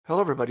Hello,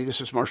 everybody. This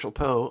is Marshall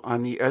Poe.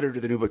 I'm the editor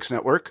of the New Books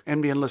Network.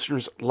 NBN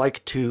listeners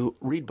like to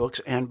read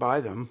books and buy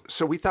them.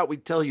 So we thought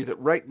we'd tell you that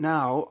right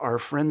now, our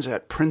friends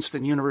at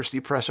Princeton University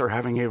Press are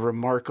having a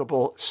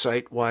remarkable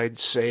site-wide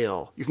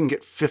sale. You can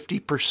get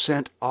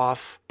 50%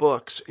 off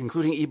books,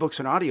 including ebooks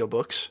and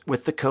audiobooks,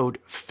 with the code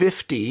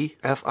 50,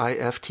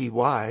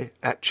 F-I-F-T-Y,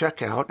 at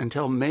checkout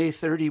until May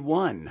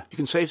 31. You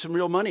can save some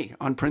real money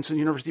on Princeton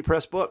University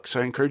Press books.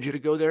 I encourage you to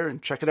go there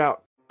and check it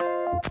out.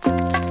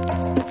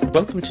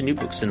 Welcome to New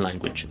Books in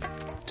Language.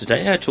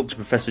 Today I talk to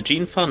Professor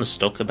Jean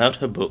Farnerstock about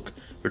her book,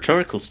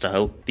 Rhetorical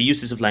Style, The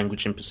Uses of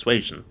Language in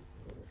Persuasion.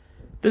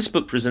 This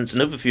book presents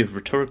an overview of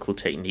rhetorical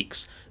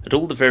techniques at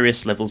all the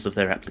various levels of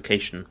their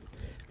application,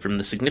 from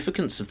the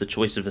significance of the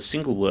choice of a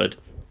single word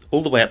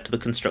all the way up to the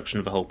construction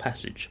of a whole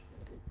passage.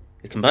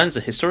 It combines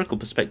a historical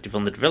perspective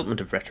on the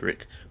development of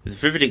rhetoric with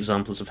vivid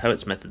examples of how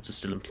its methods are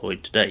still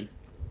employed today.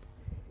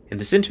 In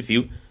this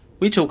interview,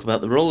 we talk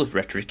about the role of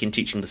rhetoric in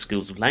teaching the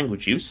skills of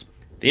language use,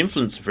 the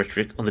influence of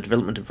rhetoric on the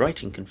development of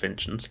writing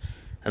conventions,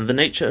 and the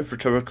nature of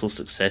rhetorical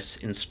success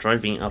in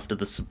striving after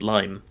the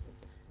sublime.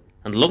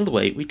 And along the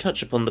way, we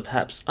touch upon the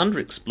perhaps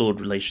underexplored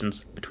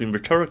relations between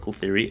rhetorical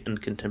theory and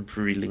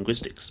contemporary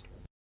linguistics.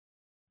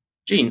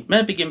 Jean, may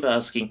I begin by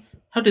asking,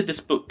 how did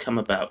this book come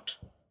about?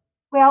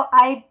 Well,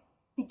 I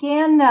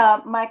began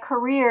my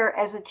career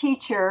as a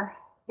teacher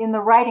in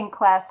the writing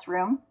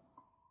classroom.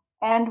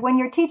 And when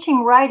you're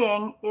teaching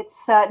writing,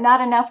 it's not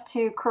enough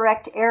to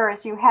correct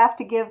errors. You have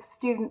to give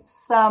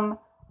students some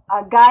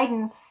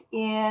guidance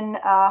in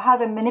how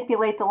to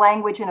manipulate the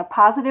language in a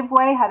positive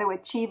way, how to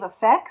achieve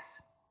effects.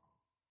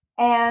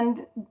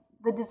 And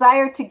the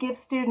desire to give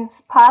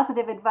students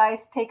positive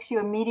advice takes you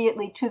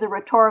immediately to the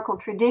rhetorical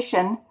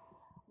tradition,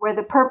 where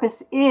the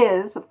purpose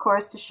is, of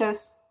course, to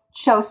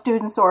show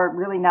students, or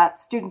really not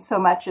students so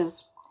much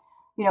as,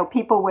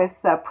 people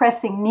with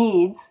pressing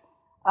needs,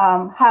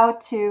 how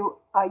to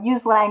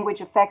use language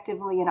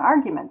effectively in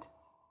argument.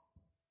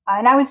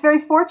 And I was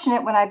very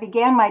fortunate when I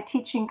began my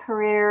teaching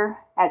career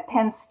at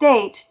Penn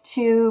State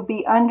to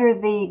be under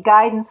the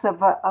guidance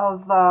of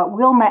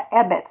Wilma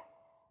Ebbett,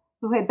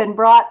 who had been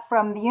brought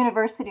from the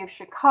University of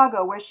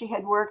Chicago, where she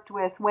had worked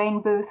with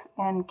Wayne Booth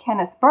and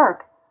Kenneth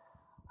Burke,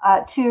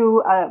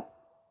 to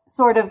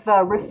sort of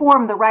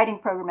reform the writing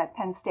program at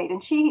Penn State.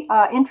 And she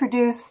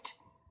introduced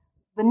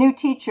the new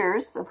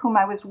teachers, of whom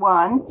I was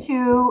one,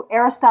 to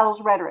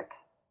Aristotle's rhetoric.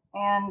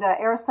 And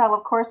Aristotle,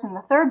 of course, in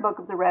the third book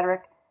of the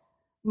Rhetoric,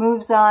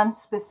 moves on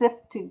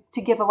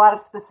to give a lot of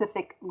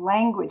specific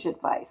language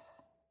advice.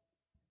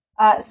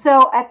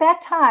 So at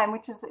that time,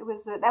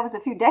 that was a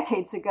few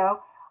decades ago,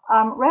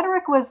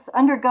 rhetoric was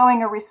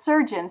undergoing a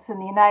resurgence in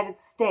the United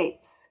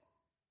States.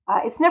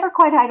 It's never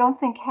quite, I don't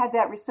think, had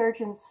that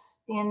resurgence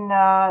in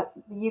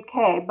the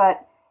UK,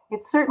 but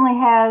it certainly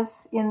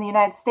has in the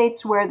United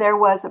States, where there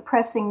was a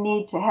pressing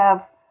need to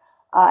have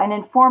an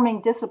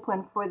informing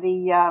discipline for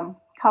the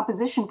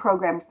composition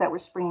programs that were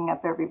springing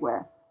up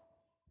everywhere.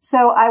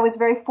 So I was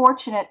very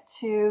fortunate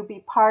to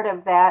be part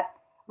of that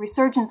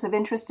resurgence of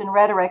interest in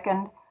rhetoric,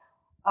 and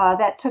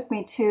that took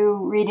me to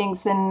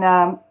readings in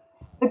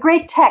the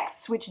great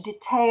texts which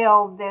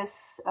detail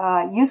this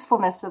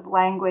usefulness of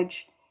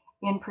language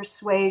in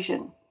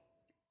persuasion.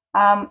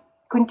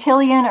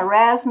 Quintilian,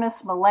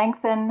 Erasmus,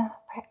 Melanchthon,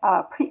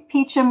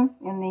 Peacham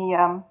in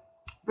the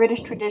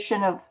British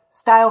tradition of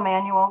style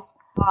manuals,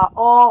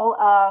 all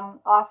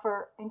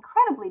offer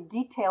incredibly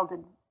detailed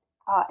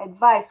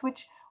advice,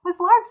 which was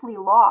largely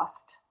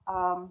lost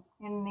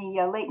in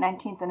the late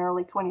 19th and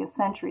early 20th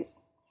centuries.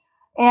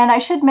 And I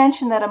should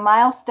mention that a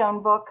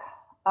milestone book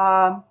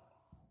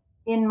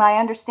in my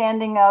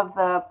understanding of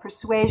the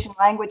persuasion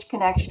language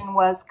connection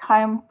was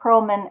Chaim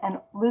Perlman and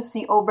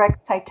Lucy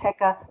Obrecht's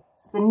Titeka,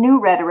 The New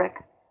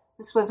Rhetoric.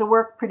 This was a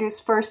work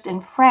produced first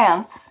in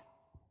France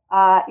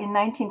in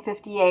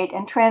 1958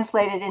 and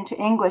translated into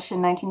English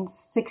in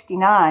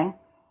 1969.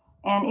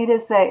 And it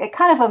is a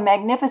kind of a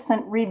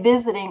magnificent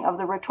revisiting of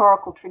the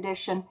rhetorical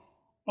tradition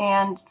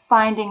and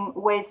finding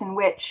ways in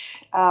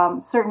which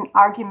certain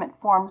argument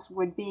forms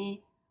would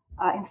be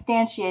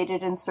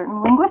instantiated in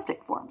certain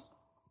linguistic forms.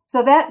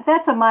 So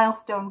that's a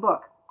milestone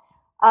book.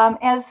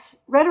 As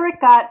rhetoric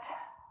got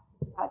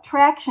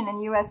traction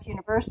in U.S.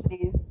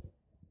 universities,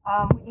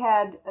 we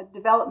had a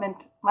development.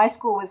 My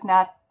school was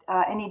not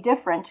any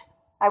different.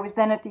 I was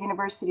then at the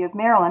University of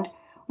Maryland.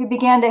 We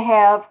began to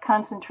have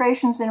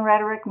concentrations in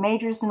rhetoric,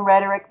 majors in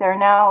rhetoric. There are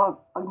now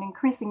an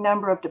increasing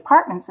number of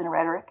departments in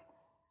rhetoric.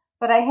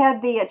 But I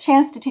had the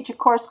chance to teach a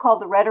course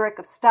called The Rhetoric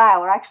of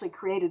Style, or actually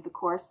created the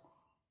course.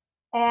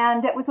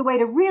 And it was a way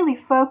to really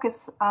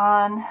focus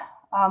on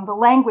the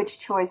language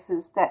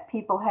choices that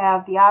people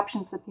have, the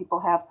options that people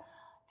have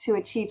to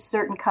achieve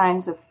certain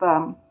kinds of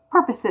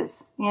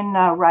purposes in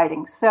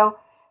writing. So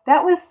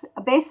that was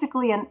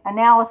basically an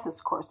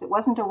analysis course. It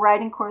wasn't a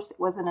writing course, it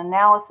was an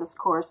analysis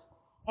course.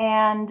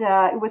 And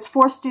it was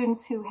for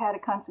students who had a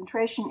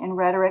concentration in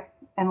rhetoric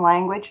and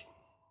language.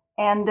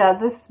 And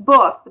this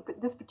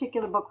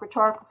particular book,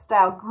 Rhetorical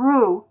Style,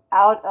 grew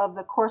out of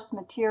the course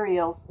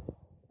materials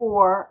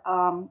for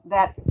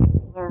that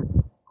particular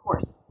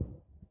course.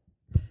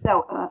 So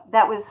So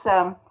that was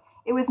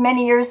it was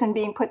many years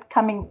in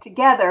coming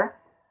together.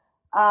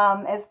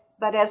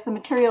 But as the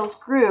materials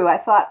grew, I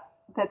thought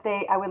that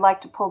I would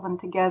like to pull them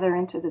together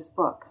into this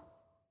book.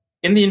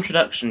 In the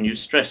introduction, you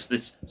stress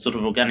this sort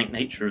of organic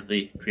nature of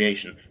the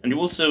creation, and you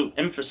also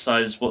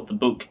emphasize what the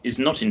book is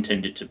not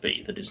intended to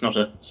be, that it's not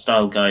a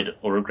style guide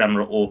or a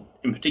grammar, or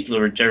in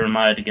particular a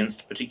Jeremiad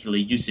against particular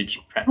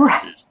usage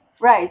practices.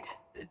 Right.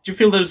 Do you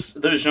feel those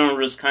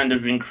genres kind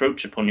of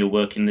encroach upon your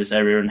work in this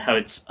area and how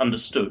it's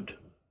understood?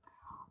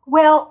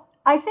 Well,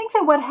 I think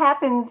that what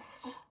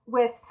happens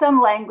with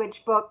some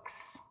language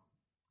books,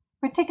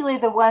 particularly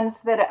the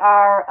ones that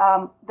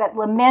are that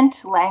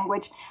lament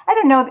language. I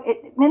don't know.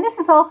 This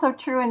is also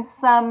true in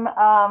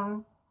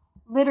some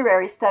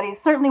literary studies.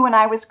 Certainly, when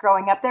I was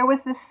growing up, there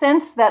was this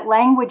sense that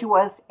language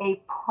was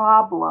a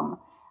problem,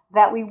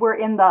 that we were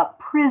in the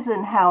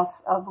prison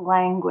house of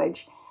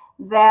language,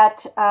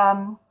 that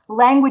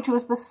language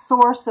was the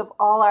source of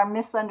all our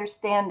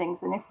misunderstandings,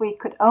 and if we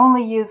could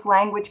only use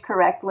language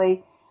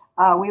correctly,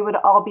 we would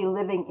all be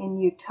living in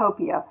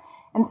utopia.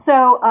 And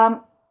so,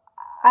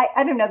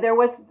 I don't know. There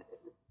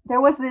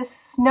was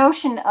this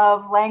notion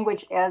of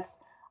language as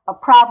a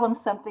problem,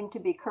 something to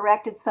be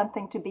corrected,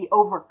 something to be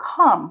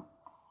overcome.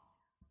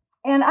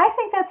 And I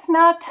think that's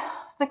not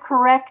the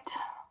correct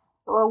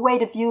way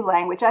to view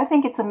language. I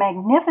think it's a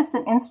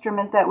magnificent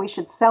instrument that we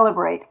should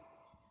celebrate.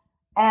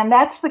 And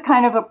that's the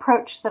kind of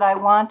approach that I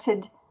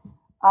wanted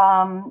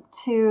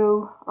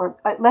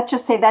let's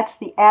just say that's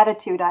the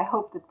attitude I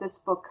hope that this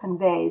book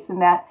conveys,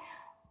 and that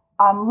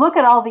look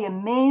at all the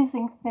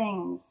amazing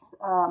things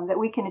that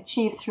we can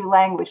achieve through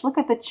language. Look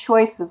at the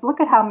choices. Look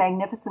at how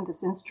magnificent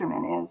this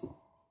instrument is.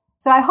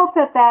 So I hope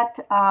that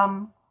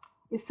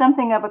is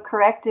something of a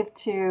corrective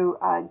to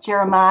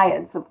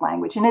Jeremiads of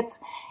language. And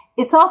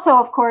it's also,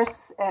 of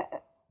course,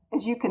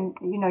 as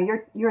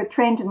you're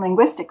trained in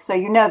linguistics, so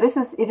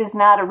it is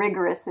not a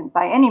rigorous, and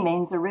by any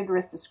means a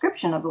rigorous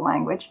description of the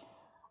language.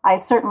 I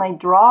certainly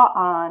draw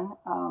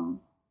on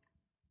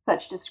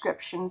such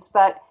descriptions,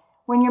 but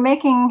when you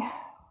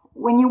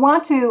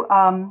want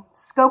to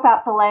scope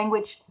out the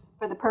language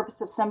for the purpose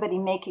of somebody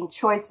making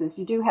choices,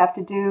 you do have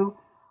to do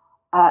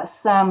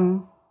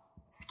some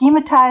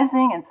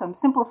schematizing and some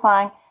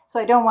simplifying.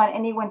 So I don't want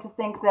anyone to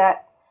think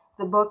that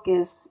the book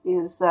is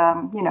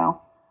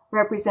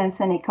represents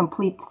any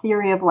complete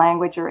theory of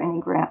language or any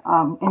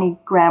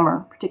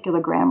grammar, particular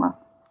grammar.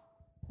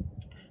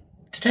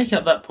 To take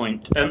up that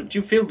point, do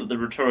you feel that the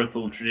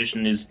rhetorical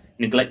tradition is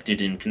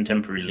neglected in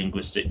contemporary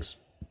linguistics?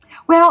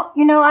 Well,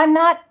 I'm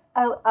not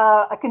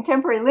a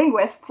contemporary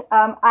linguist.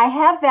 I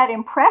have that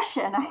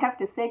impression, I have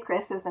to say,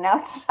 Chris, as an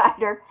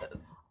outsider.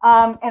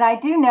 And I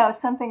do know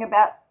something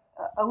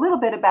a little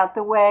bit about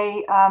the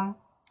way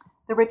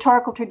the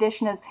rhetorical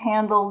tradition is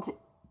handled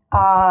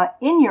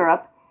in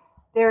Europe.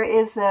 There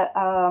is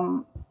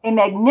a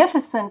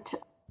magnificent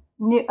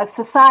a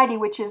society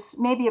which is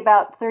maybe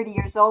about 30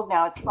 years old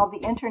now. It's called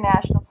the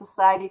International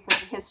Society for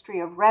the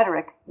History of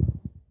Rhetoric.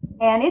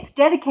 And it's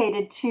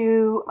dedicated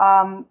to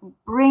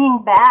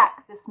bringing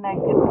back this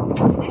magnificent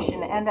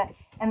tradition.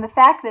 And the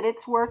fact that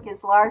its work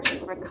is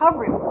largely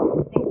recovery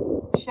work, I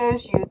think,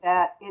 shows you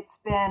that it's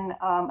been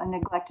a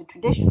neglected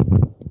tradition.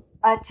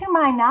 To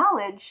my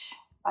knowledge,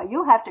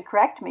 you'll have to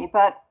correct me,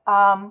 but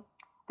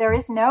there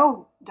is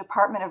no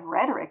Department of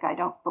Rhetoric, I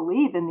don't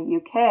believe, in the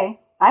UK.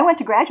 I went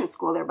to graduate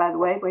school there, by the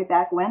way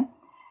back when.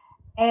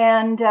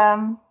 And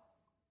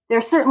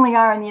there certainly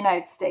are in the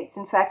United States.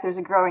 In fact, there's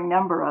a growing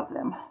number of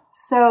them.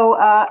 So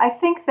I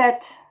think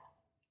that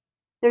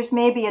there's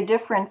maybe a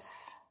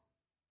difference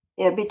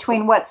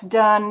between what's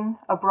done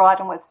abroad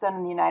and what's done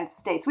in the United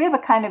States. We have a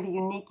kind of a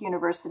unique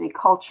university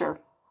culture,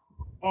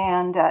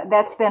 and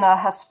that's been a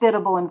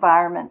hospitable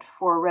environment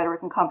for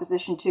rhetoric and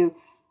composition to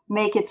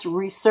make its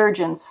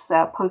resurgence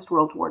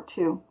post-World War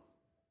II.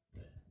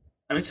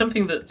 I mean,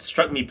 something that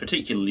struck me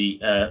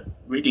particularly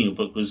reading your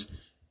book was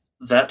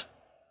that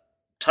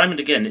time and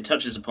again it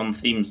touches upon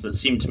themes that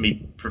seem to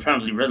me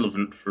profoundly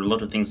relevant for a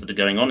lot of things that are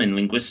going on in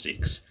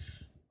linguistics,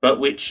 but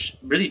which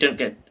really don't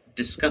get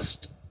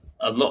discussed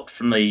a lot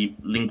from a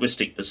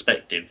linguistic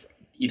perspective,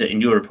 either in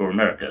Europe or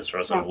America, as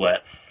far as I'm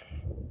aware.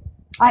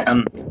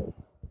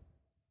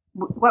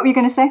 What were you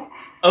going to say?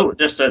 Oh,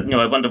 just I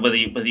wonder whether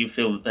you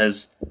feel that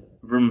there's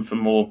room for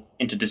more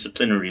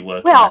interdisciplinary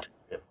work. Well,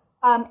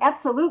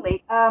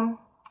 absolutely.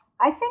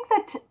 I think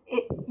that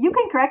you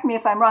can correct me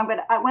if I'm wrong,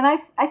 but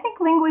I think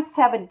linguists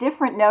have a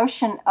different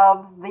notion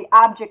of the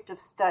object of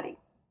study.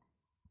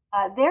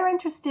 They're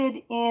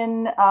interested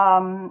in,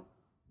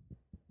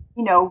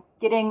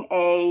 getting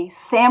a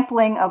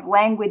sampling of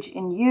language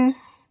in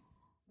use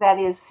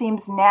that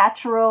seems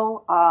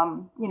natural.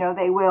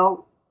 They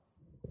will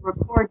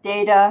record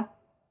data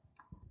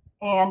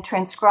and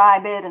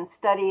transcribe it and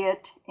study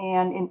it,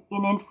 and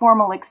in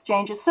informal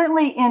exchanges,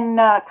 certainly in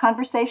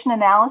conversation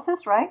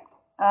analysis, right?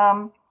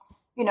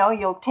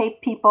 You'll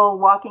tape people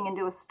walking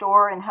into a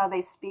store and how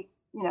they speak,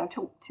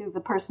 to the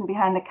person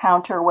behind the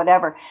counter or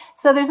whatever.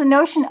 So there's a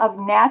notion of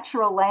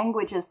natural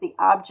language as the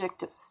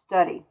object of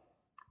study.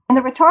 In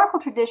the rhetorical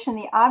tradition,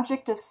 the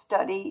object of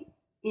study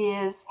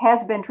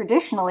has been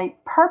traditionally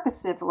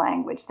purposive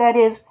language. That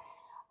is,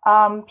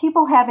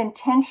 people have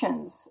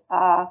intentions.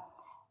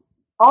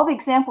 All the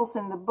examples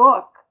in the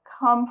book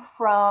come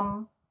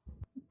from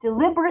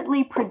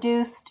deliberately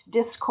produced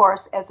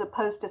discourse as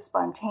opposed to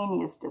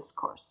spontaneous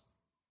discourse.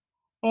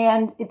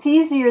 And it's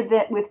easier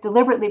that with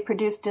deliberately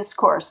produced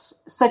discourse,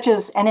 such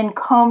as an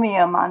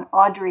encomium on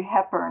Audrey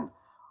Hepburn,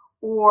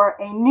 or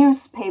a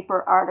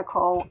newspaper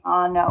article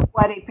on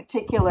what a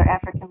particular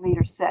African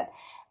leader said.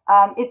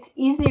 It's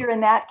easier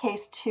in that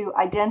case to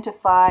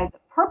identify the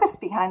purpose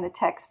behind the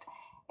text,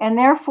 and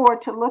therefore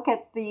to look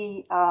at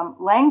the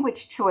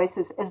language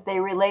choices as they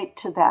relate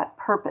to that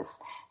purpose.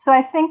 So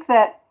I think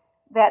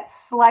that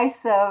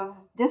slice of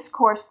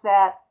discourse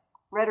that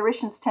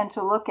rhetoricians tend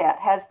to look at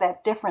has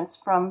that difference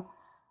from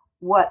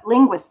what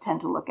linguists tend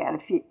to look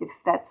at, if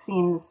that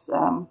seems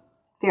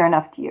fair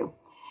enough to you.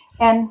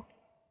 And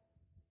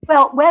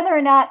well, whether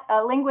or not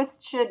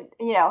linguists should,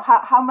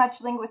 how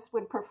much linguists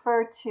would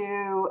prefer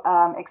to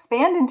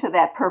expand into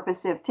that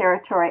purposive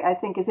territory, I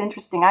think is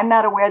interesting. I'm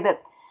not aware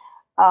that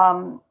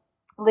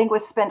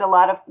linguists spend a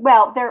lot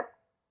of, they're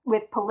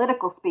with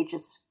political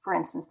speeches, for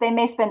instance. They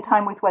may spend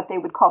time with what they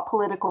would call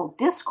political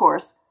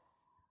discourse,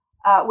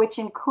 which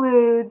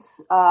includes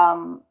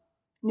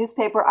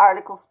newspaper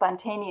articles,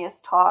 spontaneous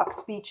talk,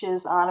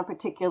 speeches on a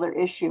particular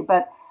issue.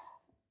 But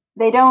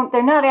they're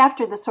not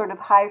after the sort of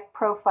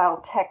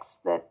high-profile texts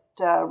that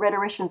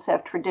rhetoricians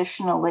have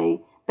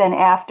traditionally been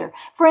after.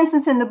 For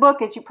instance, in the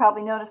book, as you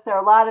probably noticed, there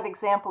are a lot of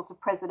examples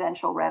of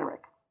presidential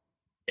rhetoric.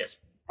 Yes.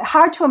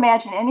 Hard to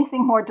imagine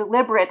anything more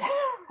deliberate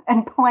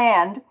and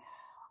planned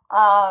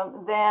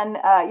than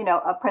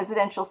a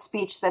presidential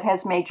speech that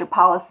has major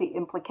policy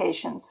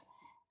implications.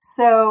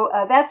 So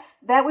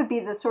that would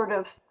be the sort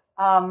of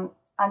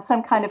on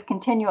some kind of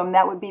continuum,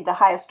 that would be the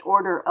highest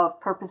order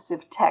of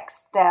purposive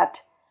text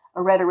that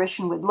a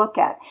rhetorician would look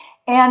at.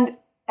 And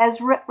as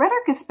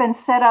rhetoric has been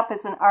set up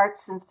as an art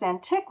since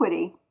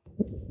antiquity,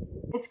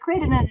 it's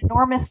created an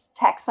enormous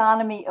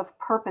taxonomy of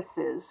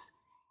purposes,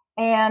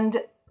 and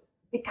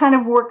it kind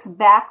of works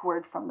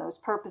backward from those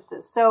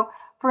purposes. So,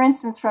 for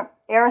instance, from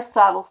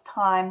Aristotle's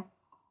time,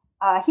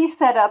 he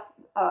set up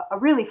a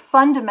really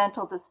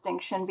fundamental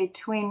distinction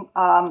between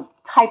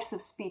types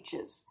of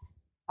speeches.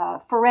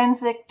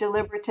 Forensic,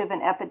 deliberative,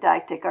 and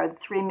epideictic are the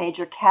three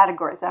major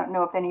categories. I don't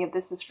know if any of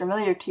this is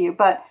familiar to you,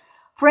 but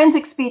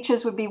forensic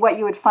speeches would be what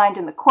you would find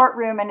in the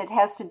courtroom, and it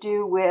has to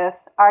do with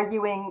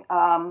arguing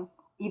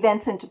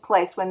events into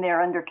place when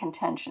they're under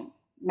contention,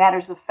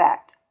 matters of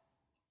fact.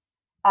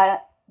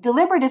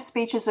 Deliberative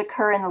speeches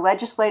occur in the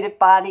legislative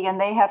body, and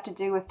they have to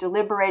do with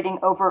deliberating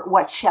over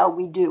what shall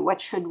we do,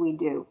 what should we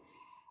do.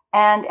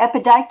 And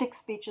epideictic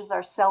speeches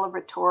are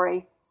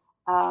celebratory.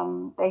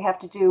 They have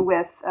to do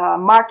with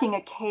marking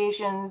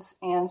occasions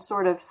and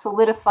sort of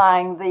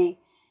solidifying the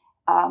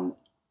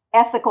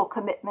ethical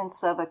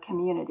commitments of a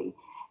community.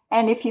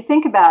 And if you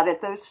think about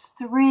it, those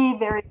three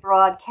very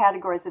broad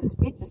categories of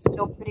speeches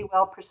still pretty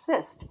well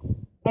persist.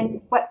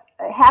 And what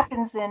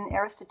happens in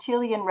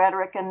Aristotelian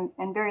rhetoric and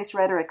various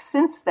rhetoric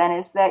since then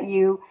is that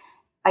you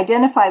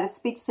identify the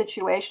speech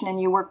situation and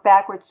you work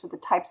backwards to the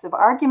types of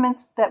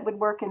arguments that would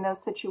work in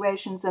those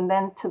situations, and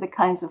then to the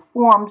kinds of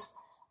forms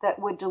that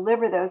would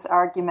deliver those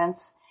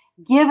arguments,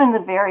 given the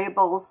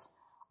variables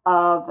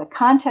of the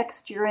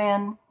context you're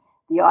in,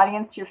 the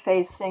audience you're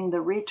facing, the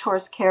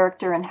rhetor's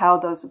character, and how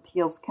those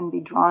appeals can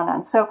be drawn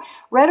on. So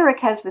rhetoric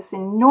has this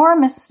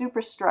enormous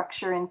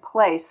superstructure in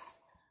place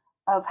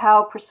of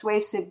how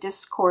persuasive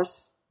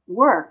discourse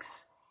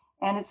works,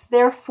 and it's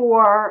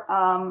therefore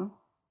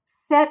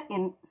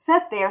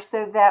set there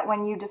so that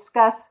when you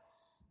discuss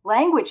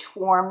language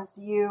forms,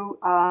 you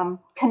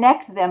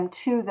connect them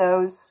to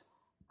those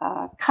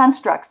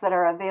constructs that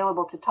are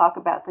available to talk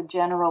about the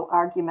general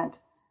argument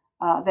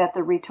that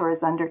the rhetor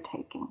is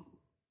undertaking.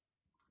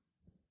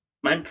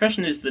 My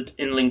impression is that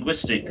in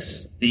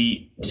linguistics,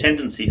 the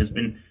tendency has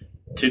been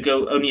to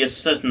go only a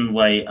certain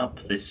way up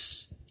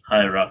this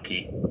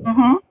hierarchy.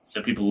 Mm-hmm.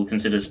 So people will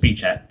consider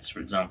speech acts, for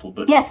example,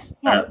 but yes.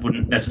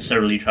 Wouldn't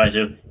necessarily try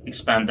to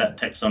expand that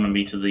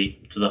taxonomy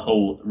to the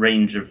whole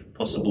range of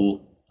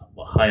possible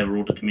higher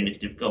order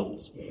communicative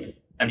goals.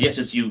 And yet,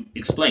 as you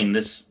explain,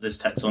 this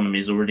taxonomy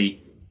is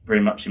already very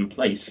much in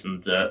place.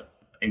 And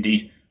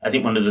indeed, I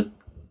think one of the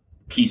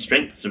key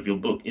strengths of your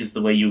book is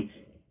the way you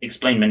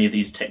explain many of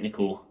these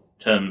technical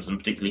terms, and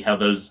particularly how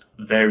those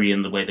vary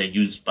in the way they're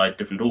used by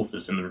different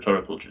authors in the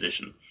rhetorical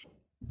tradition.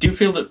 Do you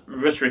feel that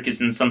rhetoric is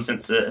in some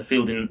sense a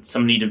field in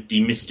some need of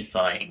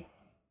demystifying?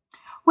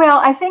 Well,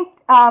 I think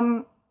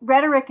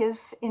rhetoric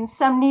is in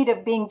some need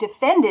of being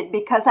defended,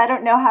 because I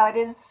don't know how it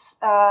is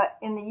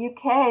in the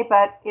UK,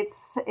 but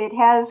it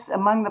has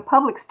among the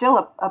public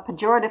still a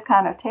pejorative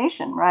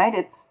connotation,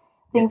 right?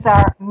 Things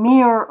are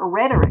mere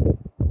rhetoric.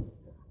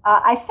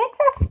 I think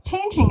that's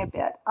changing a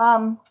bit.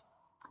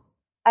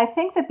 I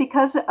think that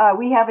because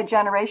we have a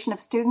generation of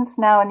students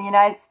now in the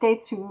United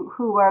States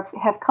who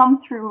have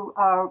come through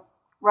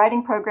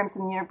writing programs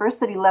in the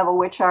university level,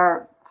 which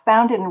are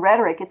founded in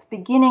rhetoric, it's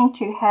beginning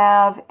to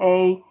have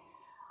a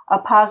a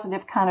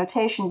positive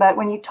connotation. But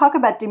when you talk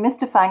about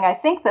demystifying, I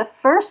think the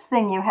first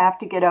thing you have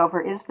to get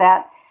over is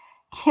that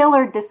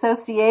killer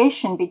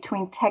dissociation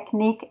between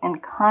technique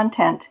and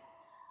content,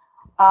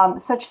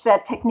 such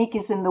that technique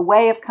is in the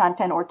way of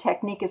content, or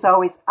technique is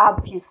always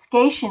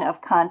obfuscation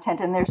of content,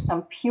 and there's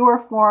some pure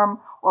form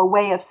or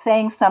way of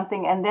saying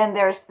something, and then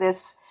there's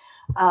this,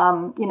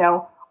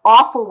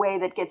 awful way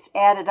that gets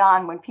added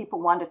on when people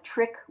want to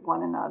trick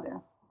one another.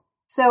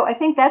 So I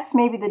think that's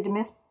maybe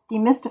the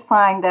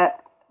demystifying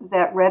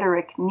that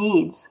rhetoric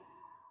needs.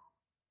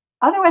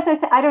 Otherwise,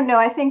 I don't know.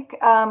 I think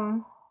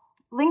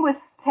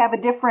linguists have a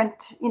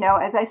different,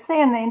 as I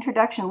say in the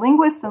introduction,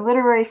 linguists and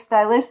literary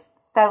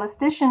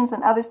stylisticians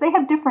and others, they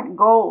have different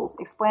goals,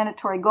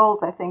 explanatory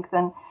goals, I think,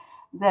 than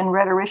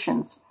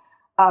rhetoricians.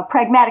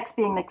 Pragmatics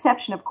being an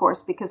exception, of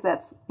course, because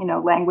that's,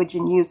 language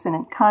in use and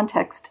in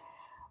context.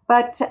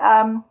 But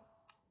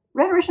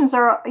rhetoricians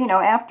are,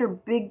 after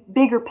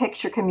bigger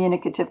picture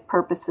communicative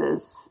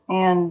purposes.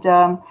 And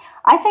I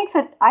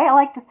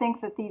like to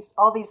think that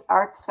all these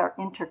arts are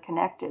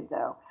interconnected,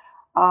 though.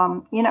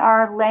 In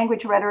our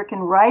language, rhetoric,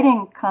 and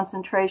writing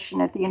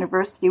concentration at the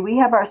university, we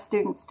have our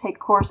students take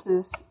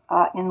courses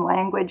in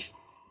language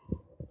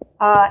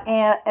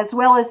as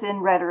well as in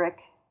rhetoric.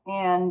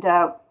 And,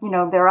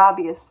 they're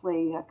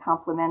obviously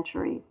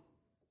complementary.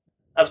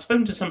 I've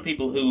spoken to some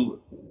people who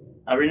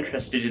are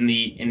interested in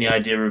the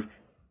idea of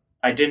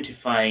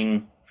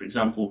identifying, for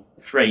example,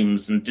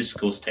 frames and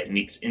discourse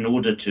techniques in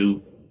order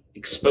to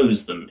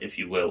expose them, if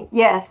you will.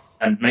 Yes.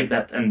 And make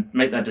that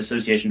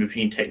dissociation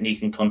between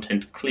technique and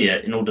content clear,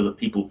 in order that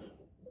people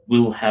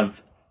will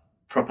have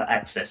proper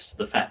access to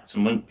the facts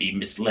and won't be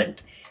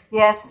misled.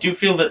 Yes. Do you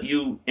feel that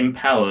you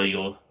empower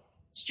your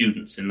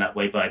students in that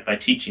way by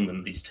teaching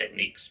them these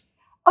techniques?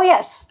 Oh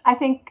yes, I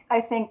think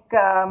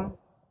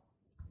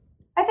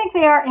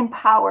they are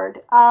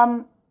empowered.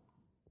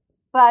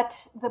 But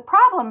the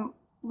problem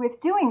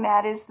with doing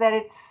that is that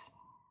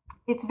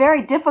it's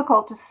very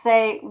difficult to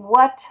say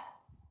what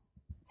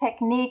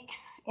techniques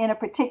in a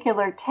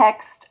particular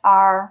text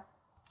are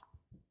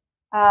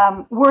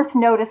worth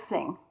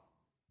noticing.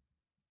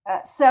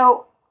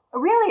 So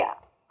really,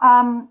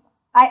 I'm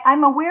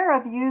aware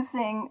of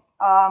using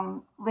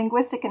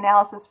linguistic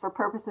analysis for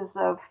purposes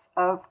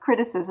of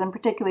criticism,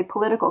 particularly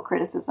political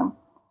criticism.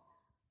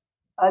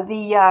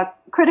 The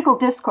critical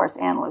discourse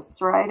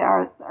analysts, right,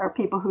 are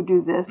people who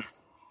do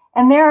this,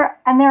 and they're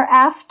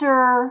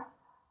after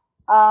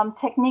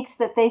techniques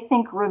that they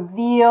think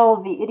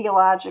reveal the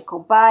ideological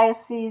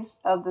biases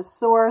of the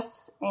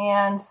source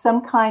and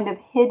some kind of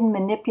hidden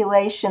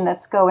manipulation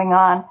that's going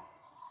on,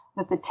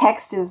 that the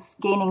text is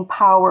gaining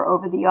power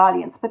over the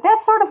audience. But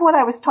that's sort of what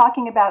I was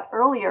talking about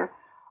earlier,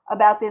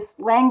 about this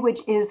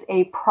language is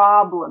a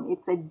problem.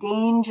 It's a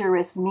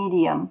dangerous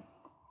medium.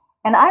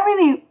 And I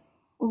really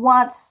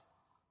want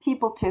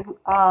people to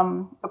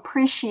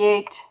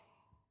appreciate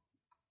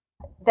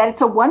that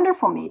it's a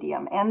wonderful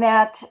medium, and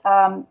that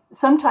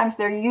sometimes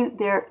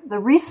the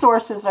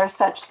resources are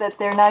such that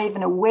they're not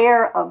even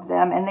aware of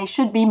them, and they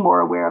should be more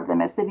aware of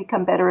them as they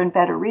become better and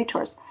better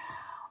rhetors.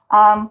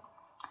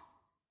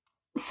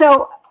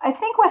 So I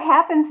think what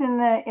happens in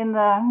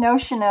the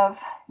notion of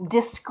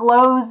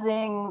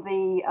disclosing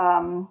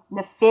the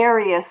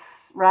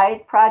nefarious,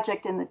 right,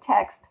 project in the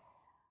text,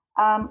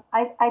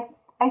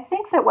 I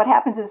think that what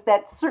happens is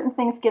that certain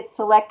things get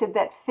selected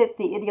that fit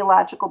the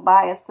ideological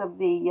bias of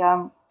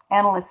the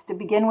analyst to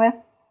begin with,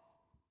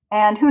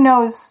 and who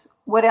knows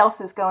what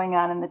else is going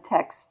on in the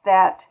text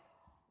that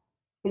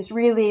is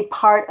really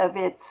part of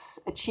its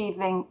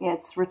achieving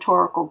its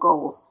rhetorical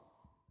goals.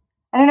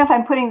 I don't know if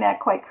I'm putting that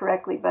quite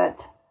correctly,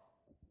 but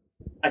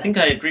I think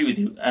I agree with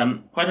you.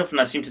 Quite often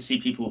I seem to see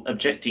people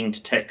objecting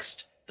to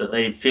text that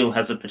they feel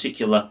has a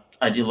particular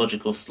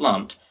ideological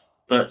slant,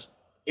 but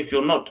if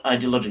you're not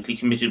ideologically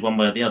committed one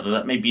way or the other,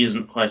 that maybe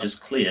isn't quite as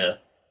clear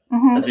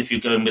as if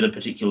you're going with a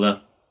particular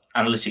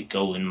analytic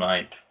goal in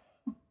mind.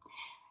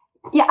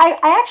 Yeah,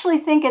 I actually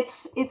think it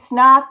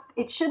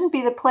shouldn't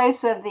be the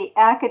place of the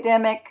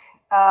academic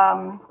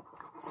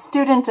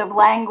student of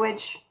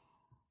language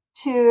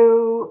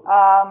to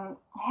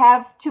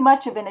have too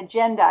much of an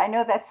agenda. I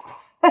know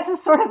that's a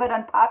sort of an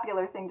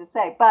unpopular thing to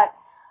say, but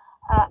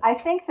I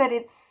think that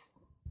it's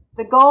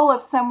the goal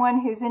of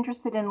someone who's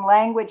interested in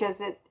language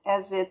as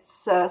it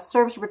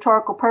serves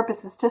rhetorical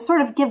purposes to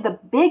sort of give the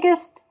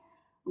biggest,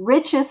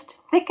 richest,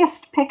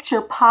 thickest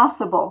picture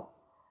possible,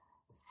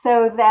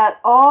 so that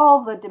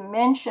all the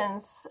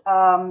dimensions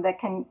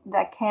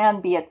that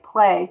can be at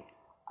play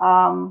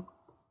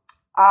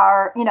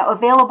are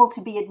available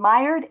to be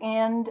admired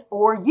and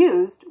or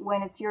used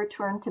when it's your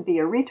turn to be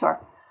a rhetor.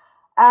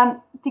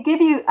 To give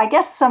you, I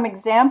guess, some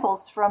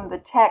examples from the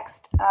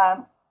text,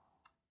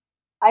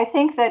 I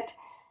think that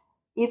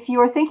if you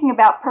are thinking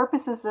about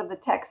purposes of the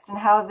text and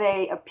how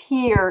they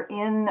appear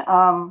in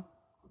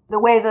the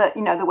way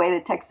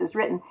the text is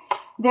written,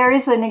 there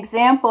is an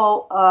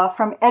example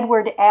from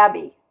Edward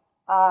Abbey,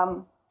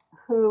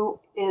 who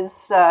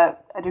is I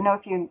don't know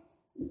if you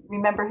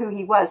remember who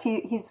he was.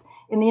 He's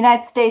in the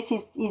United States.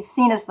 He's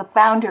seen as the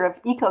founder of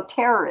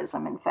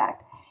eco-terrorism. In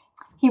fact,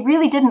 he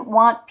really didn't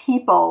want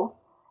people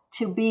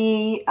to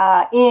be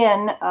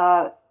in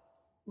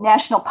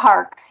national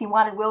parks. He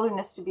wanted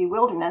wilderness to be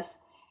wilderness.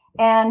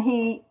 And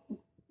he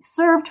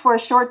served for a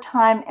short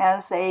time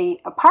as a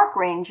park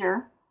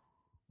ranger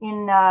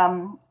in,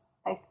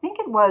 I think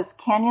it was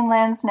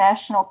Canyonlands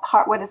National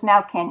Park, what is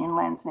now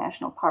Canyonlands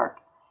National Park.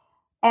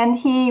 And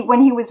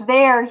when he was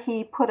there,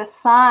 he put a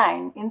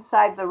sign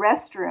inside the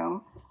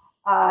restroom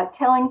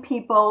telling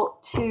people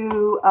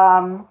to,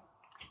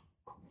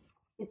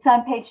 it's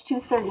on page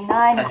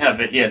 239. I have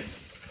it,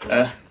 yes.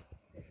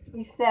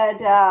 He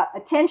said,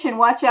 attention,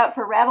 watch out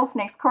for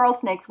rattlesnakes, coral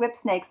snakes, whip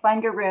snakes,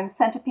 vinegaroons,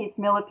 centipedes,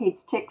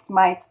 millipedes, ticks,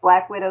 mites,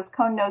 black widows,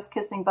 cone-nosed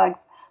kissing bugs,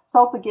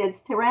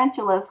 sulpagids,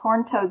 tarantulas,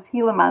 horned toads,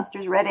 Gila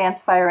monsters, red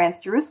ants, fire ants,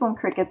 Jerusalem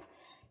crickets,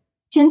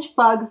 chinch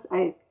bugs,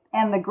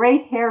 and the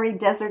great hairy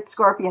desert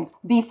scorpions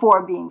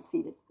before being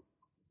seated.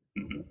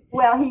 Mm-hmm.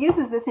 Well, he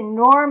uses this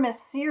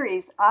enormous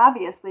series,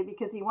 obviously,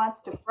 because he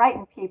wants to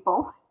frighten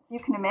people. You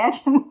can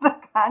imagine the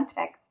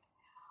context.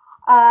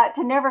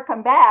 To never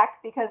come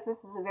back, because this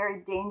is a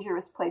very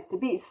dangerous place to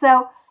be.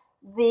 So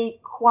the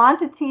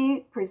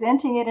quantity,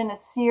 presenting it in a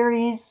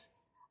series,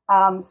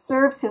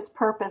 serves his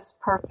purpose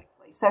perfectly.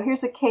 So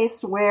here's a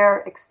case where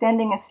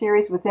extending a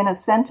series within a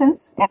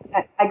sentence, and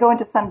I go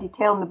into some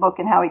detail in the book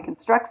and how he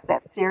constructs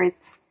that series.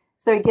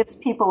 So he gives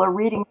people a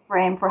reading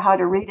frame for how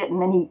to read it,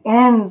 and then he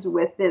ends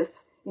with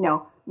this,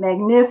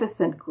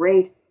 magnificent,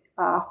 great,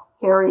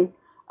 hairy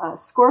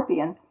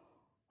scorpion.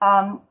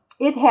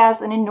 It has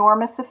an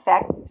enormous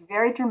effect. It's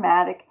very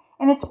dramatic,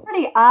 and it's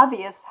pretty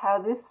obvious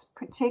how this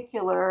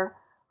particular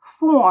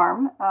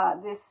form,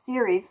 this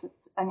series,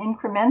 it's an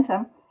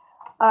incrementum,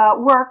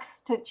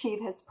 works to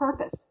achieve his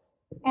purpose.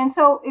 And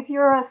so if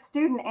you're a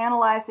student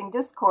analyzing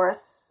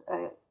discourse,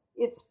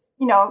 it's,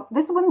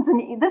 this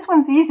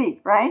one's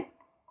easy, right?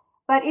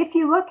 But if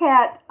you look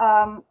at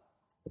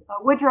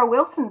Woodrow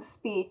Wilson's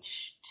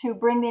speech to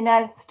bring the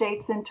United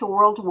States into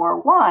World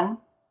War I,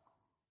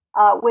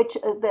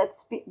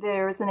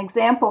 there's an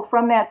example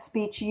from that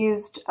speech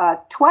used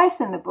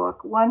twice in the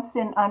book. Once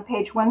on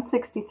page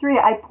 163,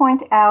 I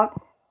point out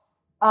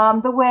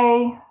the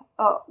way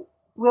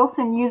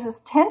Wilson uses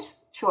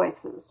tense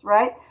choices,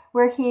 right?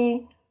 Where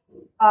he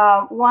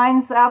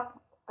winds up,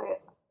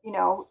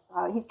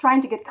 he's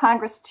trying to get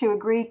Congress to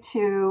agree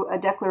to a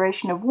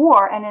declaration of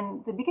war. And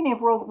in the beginning of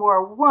World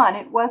War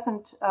I, it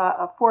wasn't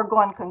a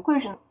foregone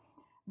conclusion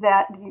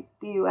that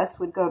the U.S.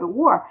 would go to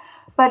war.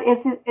 But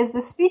as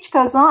the speech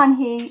goes on,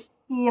 he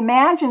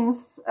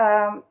imagines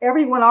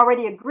everyone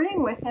already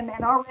agreeing with him,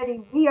 and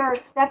already we are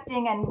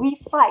accepting and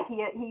we fight.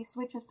 He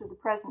switches to the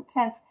present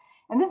tense.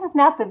 And this is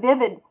not the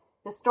vivid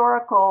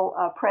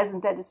historical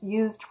present that is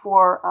used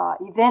for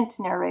event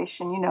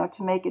narration,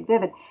 to make it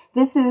vivid.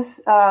 This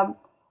is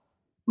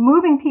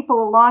moving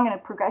people along in a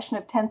progression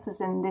of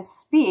tenses in this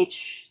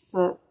speech,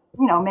 so,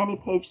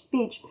 many-page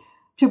speech,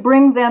 to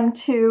bring them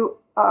to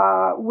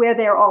where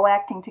they're all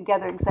acting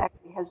together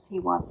exactly as he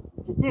wants them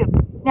to do.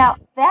 Now,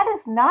 that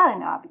is not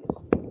an obvious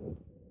thing.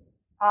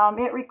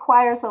 It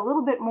requires a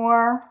little bit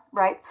more,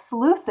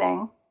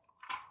 sleuthing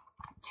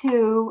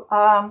to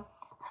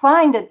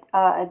find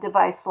a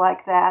device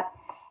like that.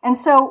 And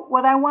so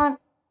what I want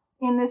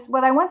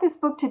this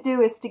book to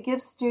do is to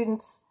give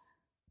students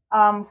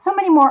so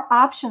many more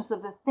options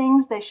of the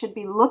things they should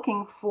be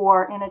looking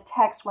for in a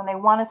text when they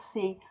want to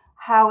see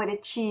how it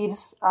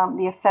achieves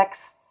the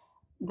effects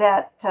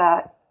that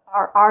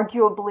are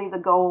arguably the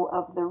goal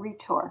of the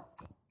rhetor.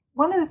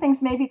 One of the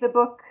things maybe the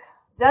book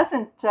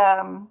doesn't,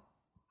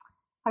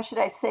 how should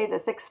I say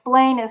this,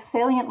 explain as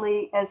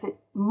saliently as it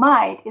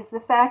might is the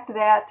fact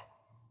that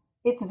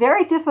it's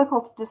very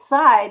difficult to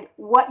decide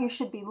what you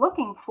should be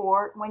looking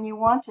for when you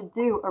want to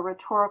do a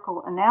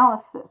rhetorical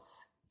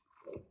analysis.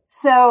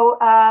 So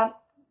how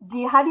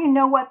do you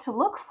know what to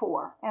look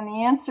for? And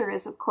the answer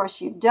is, of course,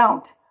 you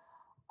don't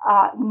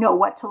know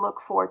what to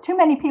look for. Too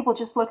many people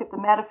just look at the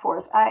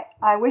metaphors.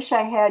 I wish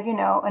I had,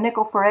 a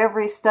nickel for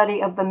every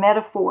study of the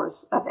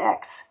metaphors of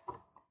X,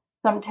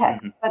 some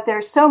text, but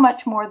there's so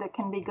much more that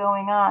can be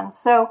going on.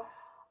 So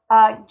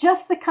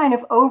just the kind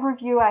of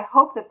overview I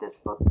hope that this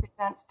book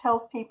presents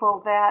tells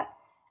people that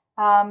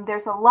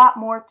there's a lot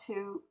more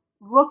to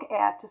look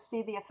at to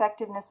see the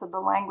effectiveness of the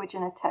language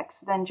in a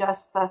text than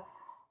just the,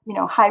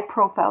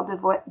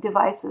 high-profile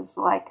devices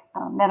like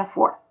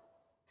metaphor.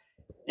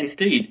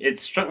 Indeed, it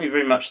struck me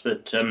very much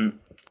that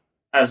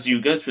as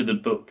you go through the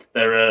book,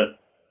 there are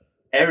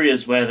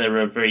areas where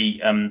there are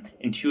very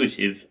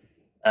intuitive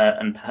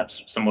and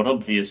perhaps somewhat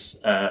obvious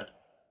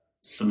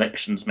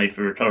selections made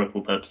for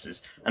rhetorical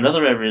purposes, and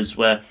other areas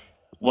where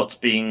what's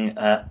being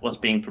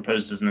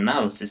proposed as an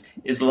analysis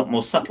is a lot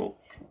more subtle.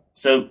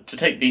 So, to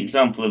take the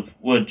example of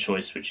word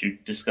choice, which you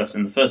discuss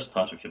in the first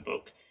part of your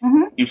book,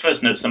 you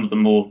first note some of the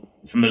more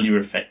familiar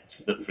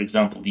effects that, for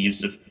example, the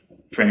use of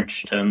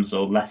French terms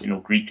or Latin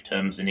or Greek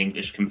terms in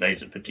English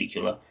conveys a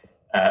particular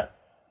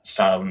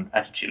style and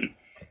attitude.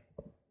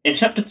 In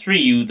chapter 3,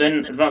 you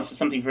then advance to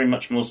something very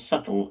much more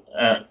subtle,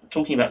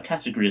 talking about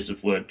categories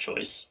of word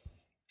choice,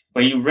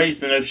 where you raise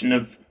the notion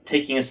of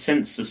taking a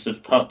census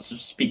of parts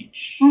of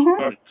speech.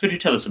 Mm-hmm. Could you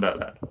tell us about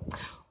that?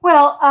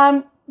 Well,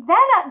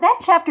 that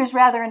chapter is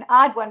rather an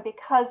odd one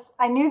because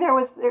I knew there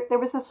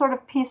was a sort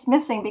of piece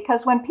missing,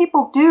 because when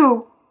people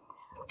do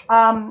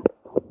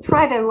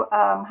try to,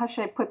 how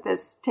should I put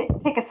this,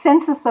 take a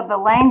census of the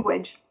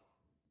language,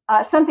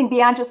 something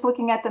beyond just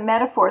looking at the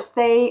metaphors,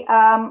 they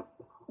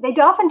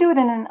often do it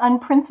in an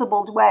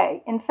unprincipled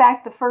way. In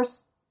fact, the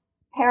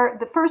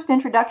first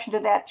introduction to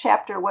that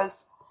chapter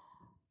was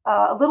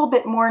a little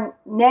bit more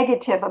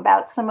negative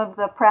about some of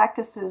the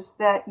practices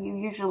that you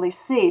usually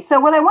see. So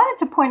what I wanted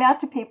to point out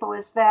to people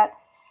is that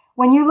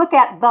when you look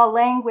at the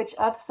language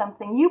of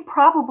something, you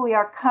probably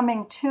are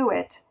coming to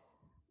it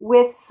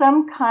with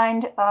some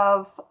kind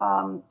of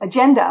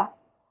agenda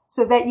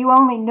so that you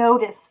only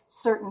notice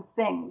certain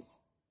things.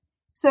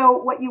 So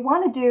what you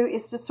want to do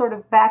is to sort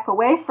of back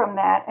away from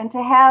that and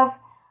to have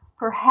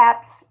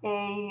perhaps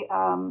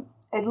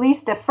at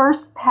least a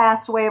first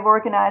pass way of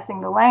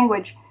organizing the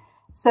language,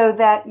 so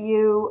that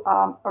you,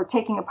 or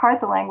taking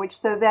apart the language,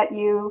 so that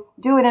you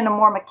do it in a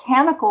more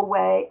mechanical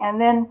way,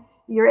 and then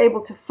you're able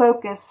to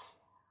focus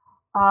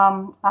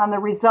on the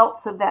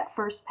results of that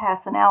first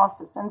pass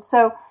analysis. And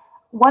so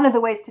one of the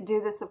ways to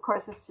do this, of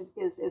course, is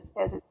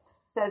as it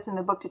says in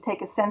the book, to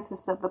take a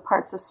census of the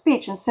parts of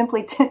speech and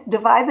simply to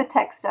divide the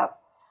text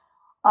up.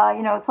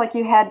 It's like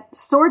you had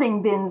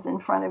sorting bins in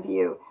front of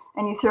you,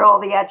 and you throw all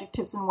the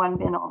adjectives in one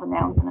bin, all the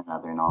nouns in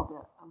another, and all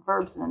the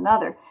verbs in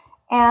another.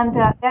 And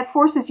that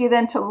forces you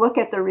then to look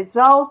at the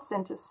results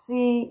and to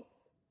see,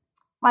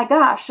 my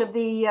gosh, of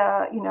the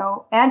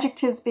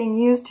adjectives being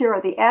used here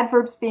or the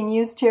adverbs being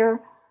used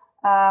here.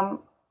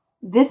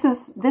 This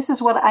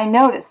is what I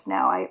notice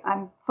now.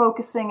 I'm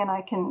focusing, and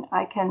I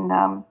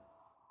can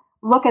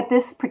look at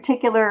this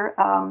particular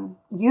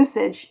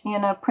usage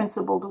in a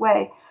principled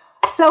way.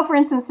 So, for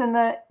instance, in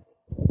the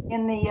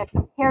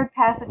compared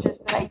passages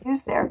that I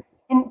use there.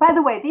 And by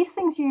the way, these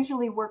things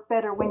usually work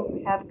better when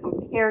you have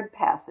compared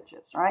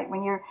passages, right?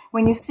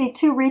 When you see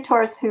two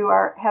rhetors who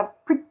have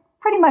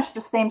pretty much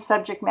the same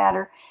subject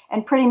matter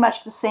and pretty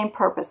much the same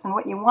purpose, and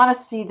what you want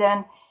to see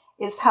then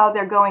is how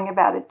they're going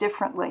about it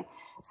differently.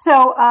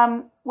 So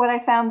what I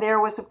found there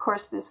was, of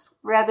course, this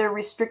rather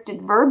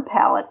restricted verb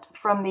palette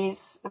from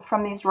these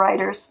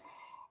writers,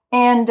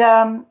 and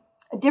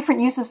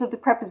different uses of the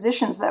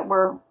prepositions that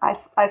were,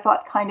 I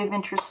thought, kind of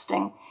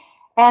interesting.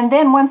 And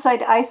then once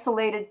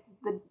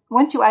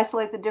you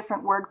isolate the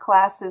different word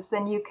classes,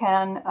 then you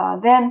can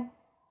then,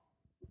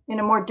 in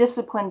a more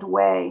disciplined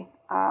way,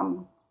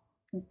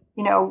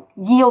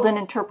 yield an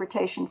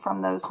interpretation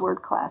from those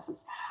word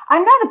classes.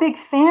 I'm not a big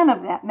fan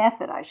of that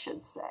method, I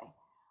should say.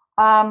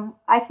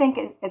 I think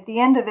at the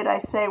end of it, I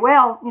say,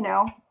 well,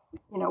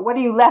 what are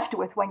you left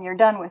with when you're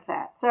done with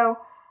that? So,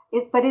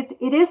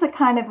 it is a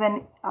kind of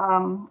an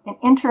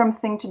interim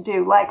thing to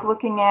do, like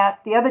looking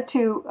at the other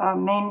two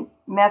main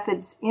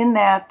methods in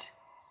that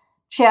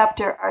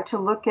chapter are to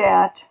look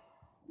at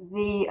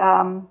the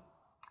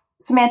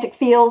semantic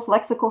fields,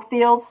 lexical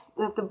fields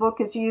that the book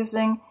is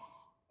using,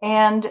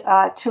 and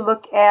to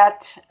look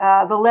at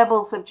the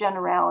levels of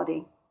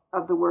generality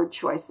of the word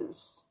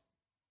choices.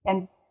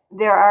 And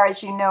there are,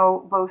 as you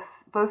know,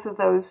 both of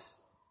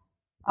those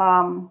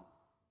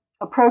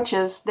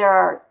approaches. There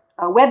are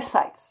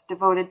websites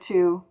devoted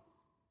to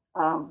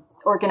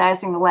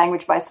organizing the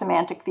language by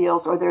semantic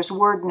fields, or there's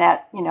WordNet,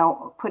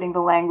 putting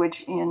the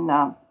language in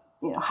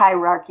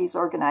hierarchies,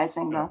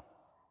 organizing the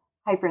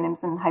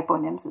hypernyms and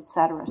hyponyms,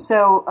 etc.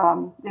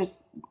 So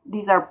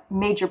these are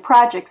major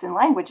projects in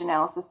language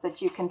analysis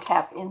that you can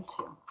tap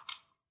into.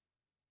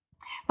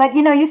 But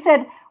you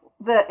said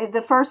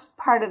the first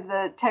part of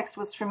the text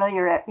was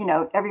familiar.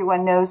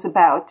 Everyone knows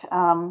about.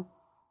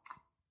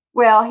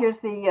 Here's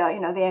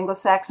the the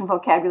Anglo-Saxon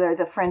vocabulary,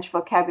 the French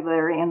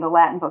vocabulary, and the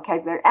Latin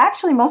vocabulary.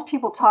 Actually, most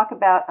people talk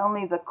about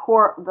only the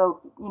core, the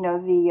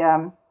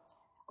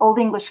Old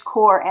English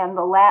core and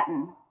the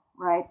Latin,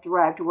 right,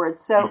 derived words.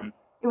 So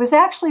It was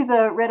actually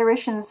the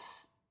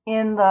rhetoricians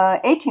in the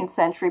 18th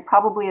century,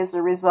 probably as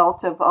a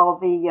result of all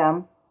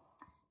the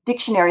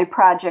dictionary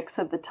projects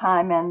of the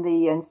time and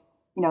the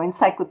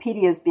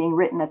encyclopedias being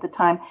written at the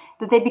time,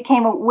 that they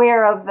became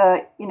aware of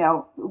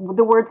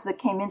the words that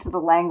came into the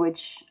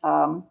language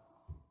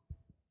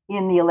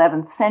in the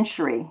 11th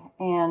century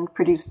and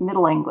produced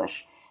Middle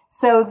English.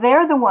 So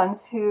they're the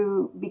ones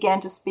who began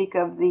to speak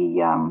of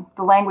the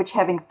language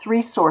having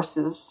three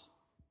sources.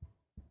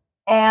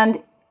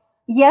 And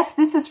yes,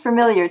 this is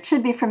familiar. It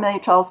should be familiar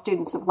to all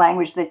students of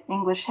language that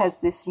English has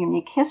this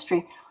unique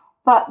history.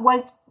 But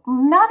what's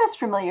not as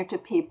familiar to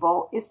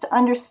people is to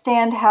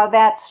understand how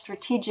that's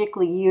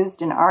strategically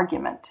used in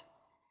argument.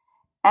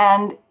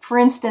 And for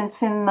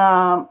instance, in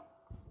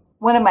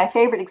one of my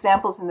favorite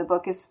examples in the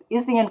book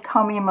is the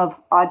encomium of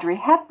Audrey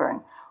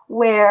Hepburn,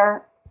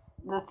 where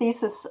the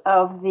thesis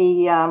of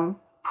the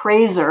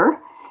praiser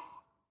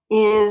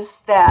is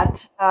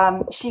that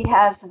she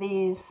has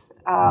these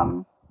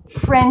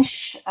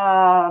French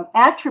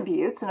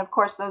attributes, and of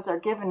course those are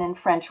given in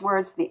French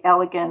words, the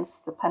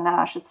elegance, the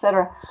panache,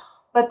 etc.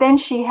 But then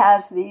she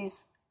has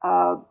these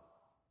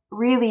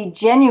really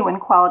genuine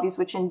qualities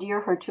which endear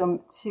her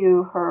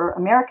to her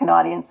American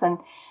audience. And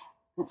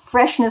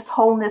freshness,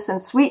 wholeness,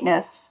 and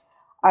sweetness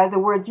are the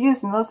words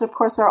used. And those, of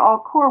course, are all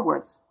core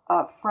words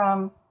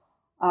from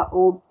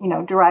old,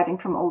 deriving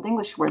from Old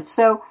English words.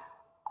 So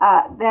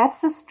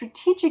that's a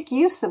strategic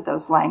use of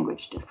those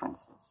language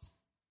differences.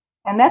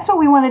 And that's what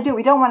we want to do.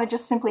 We don't want to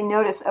just simply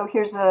notice, oh,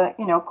 here's a,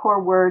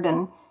 core word,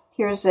 and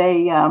here's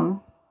a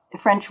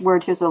French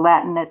word, here's a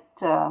Latin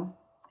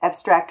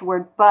abstract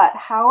word. But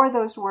how are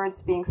those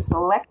words being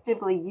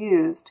selectively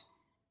used,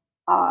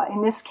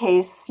 in this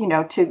case,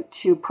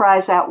 to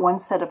prize out one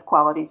set of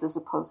qualities as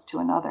opposed to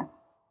another?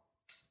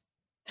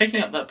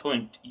 Taking up that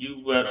point,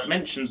 you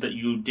mentioned that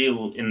you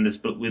deal in this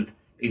book with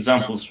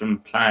examples from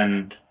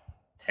planned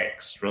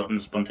text rather than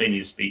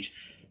spontaneous speech.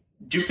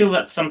 Do you feel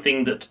that's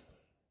something that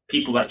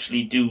people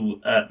actually do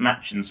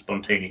match in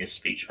spontaneous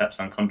speech, perhaps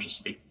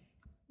unconsciously?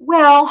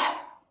 Well,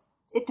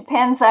 it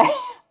depends. I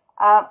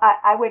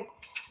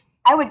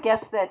would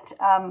guess that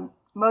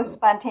most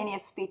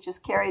spontaneous speech is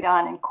carried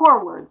on in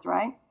core words,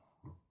 right?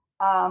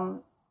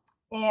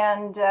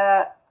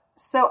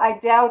 So I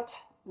doubt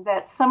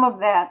that some of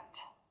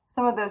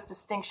those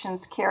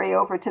distinctions carry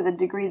over to the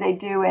degree they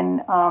do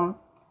in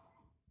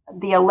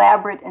the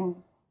elaborate and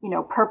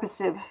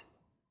purposive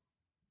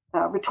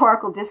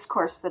rhetorical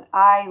discourse that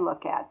I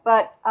look at.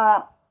 But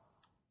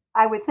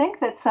I would think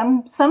that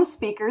some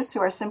speakers who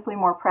are simply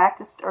more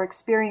practiced or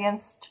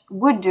experienced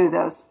would do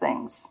those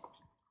things.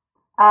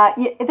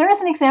 There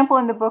is an example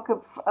in the book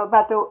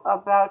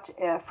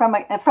from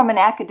an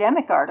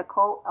academic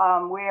article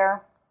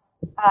where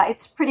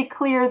it's pretty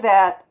clear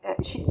that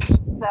she's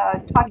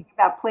talking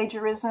about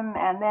plagiarism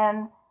and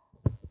then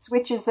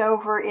switches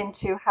over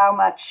into how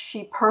much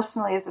she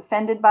personally is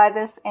offended by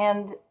this,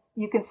 and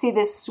you can see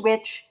this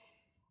switch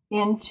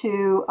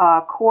into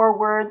core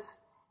words.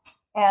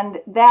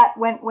 And that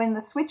when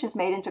the switch is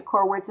made into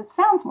core words, it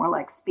sounds more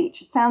like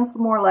speech. It sounds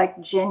more like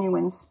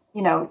genuine,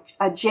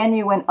 a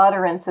genuine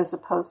utterance as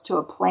opposed to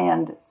a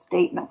planned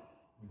statement.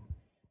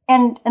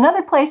 And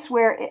another place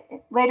where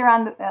later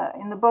on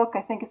in the book,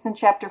 I think it's in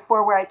chapter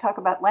 4, where I talk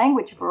about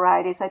language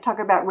varieties, I talk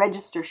about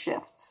register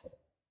shifts.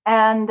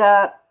 And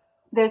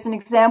there's an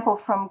example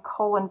from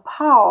Colin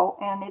Powell,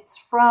 and it's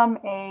from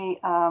a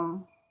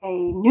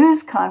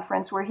news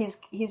conference where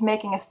he's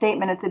making a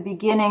statement at the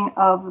beginning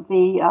of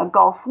the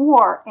Gulf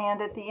War,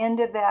 and at the end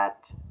of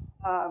that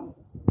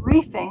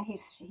briefing,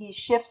 he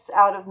shifts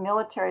out of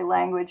military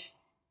language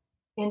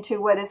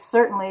into what is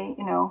certainly,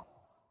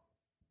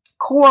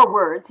 core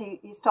words.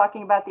 He's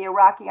talking about the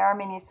Iraqi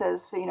army, and he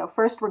says,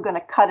 first we're going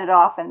to cut it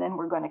off, and then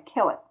we're going to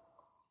kill it.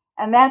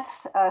 And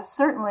that's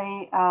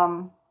certainly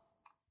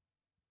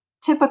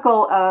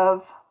typical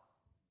of,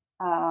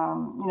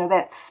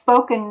 that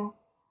spoken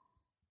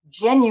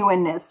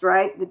genuineness,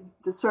 right?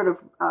 The sort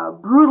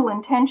of brutal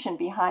intention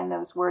behind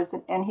those words,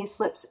 and he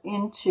slips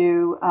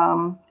into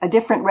a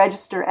different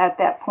register at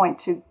that point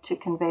to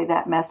convey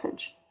that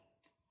message.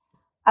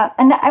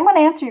 And I want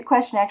to answer your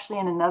question actually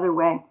in another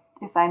way,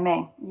 if I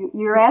may.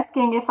 You're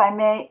asking, if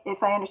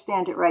I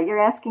understand it right,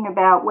 you're asking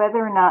about whether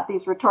or not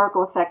these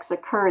rhetorical effects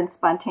occur in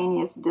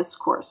spontaneous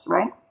discourse,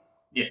 right?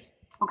 Yes.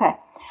 Okay.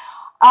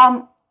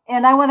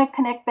 And I want to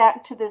connect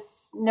back to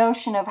this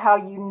notion of how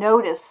you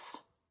notice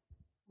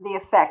the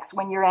effects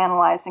when you're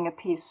analyzing a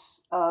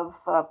piece of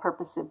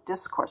purposive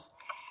discourse.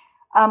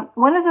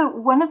 One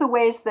of the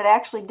ways that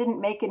actually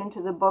didn't make it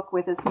into the book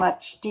with as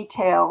much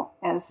detail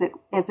as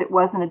it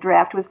was in a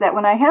draft was that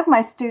when I have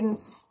my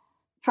students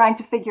trying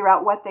to figure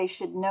out what they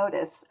should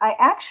notice, I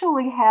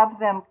actually have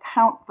them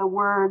count the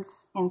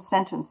words in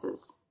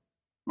sentences.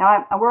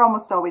 Now, we're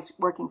almost always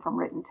working from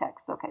written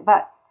text, okay,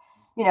 but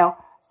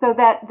so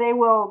that they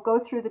will go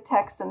through the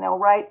text and they'll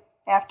write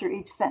after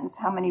each sentence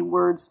how many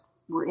words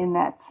were in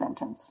that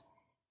sentence.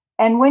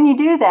 And when you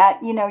do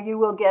that, you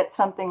will get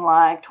something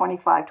like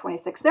 25,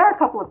 26. There are a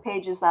couple of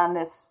pages on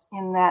this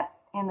in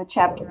the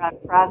chapter on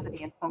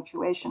prosody and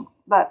punctuation,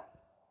 but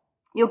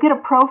you'll get a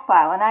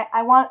profile. And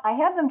I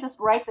have them just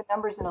write the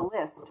numbers in a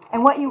list.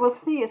 And what you will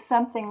see is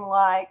something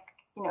like,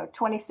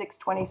 26,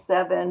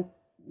 27,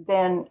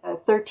 then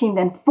 13,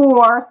 then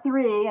 4,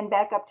 3, and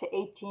back up to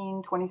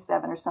 18,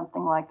 27 or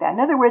something like that. In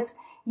other words,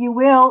 you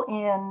will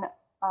in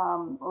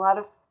a lot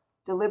of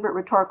deliberate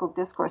rhetorical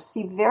discourse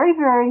see very,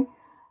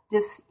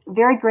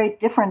 very great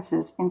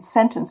differences in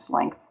sentence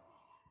length.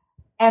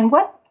 And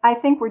what I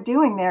think we're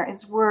doing there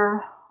is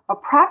we're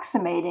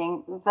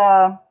approximating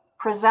the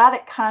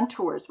prosodic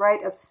contours,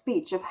 right, of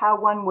speech, of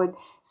how one would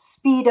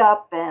speed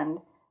up and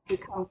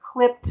become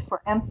clipped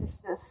for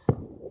emphasis.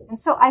 And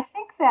so I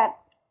think that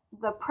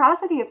the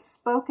prosody of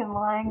spoken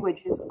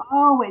language is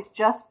always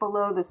just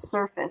below the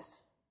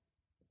surface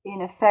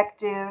in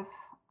effective,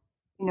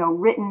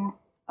 written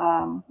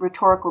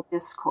rhetorical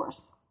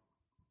discourse.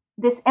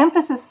 This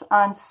emphasis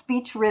on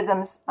speech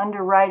rhythms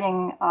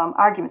underwriting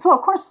arguments. Well,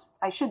 of course,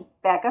 I should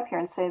back up here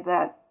and say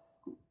that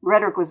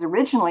rhetoric was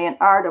originally an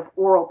art of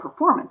oral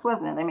performance,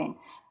 wasn't it?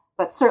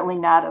 But certainly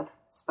not of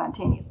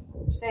spontaneous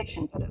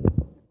conversation, but of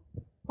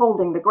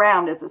holding the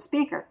ground as a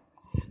speaker.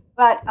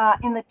 But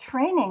in the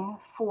training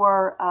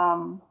for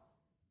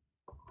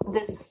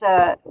this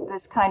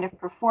kind of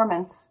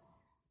performance,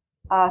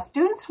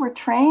 students were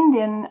trained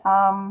in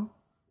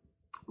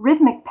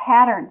rhythmic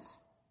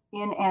patterns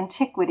in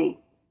antiquity.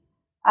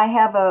 I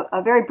have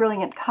a very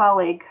brilliant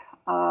colleague,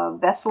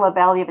 Vesela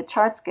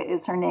Valyevicharska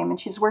is her name, and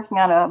she's working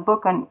on a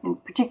book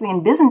particularly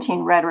in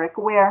Byzantine rhetoric,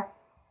 where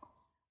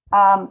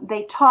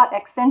they taught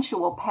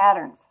accentual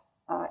patterns.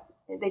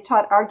 They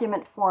taught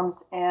argument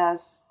forms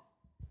as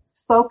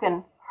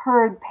spoken,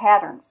 heard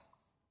patterns.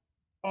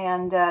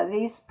 And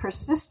these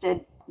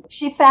persisted.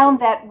 She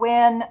found that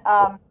when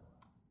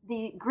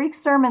the Greek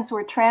sermons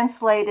were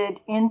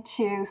translated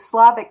into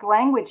Slavic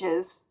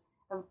languages,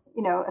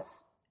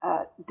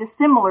 a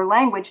dissimilar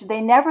language,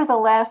 they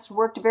nevertheless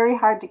worked very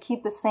hard to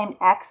keep the same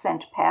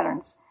accent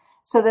patterns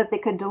so that they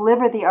could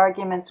deliver the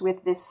arguments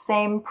with this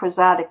same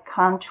prosodic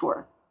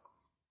contour.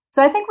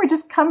 So I think we're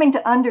just coming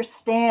to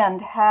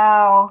understand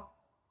how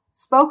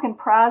spoken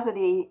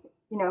prosody,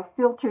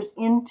 filters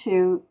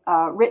into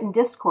written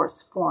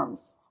discourse forms.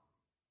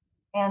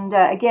 And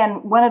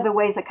again, one of the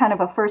ways, a kind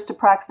of a first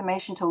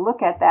approximation to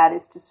look at that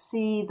is to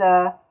see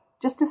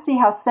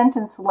how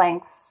sentence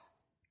lengths,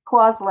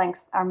 clause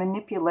lengths are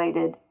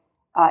manipulated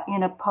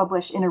in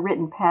a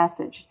written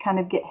passage. It kind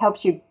of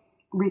helps you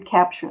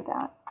recapture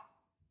that.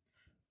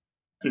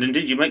 And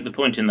indeed, you make the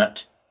point in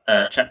that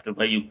chapter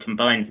where you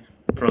combine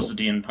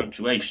prosody and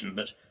punctuation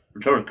that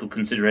rhetorical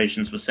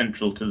considerations were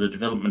central to the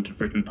development of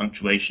written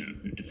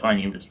punctuation and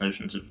defining these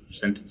notions of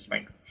sentence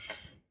length.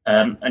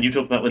 And you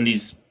talk about when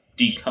these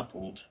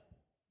decoupled.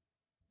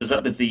 Was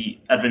that with the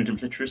advent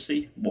of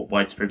literacy?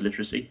 Widespread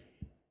literacy?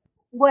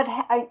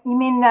 You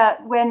mean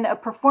when a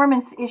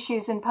performance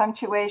issues in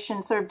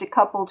punctuation sort of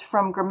decoupled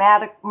from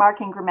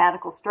marking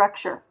grammatical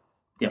structure?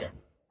 Yeah.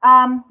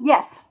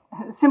 Yes.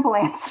 Simple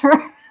answer.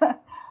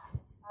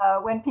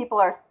 When people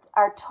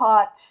are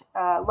taught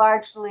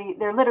largely,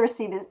 their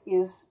literacy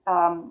is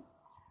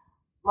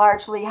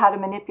largely how to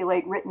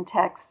manipulate written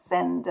texts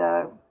and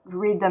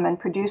read them and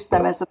produce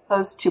them, as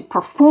opposed to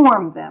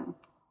perform them,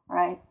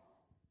 right?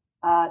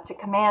 To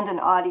command an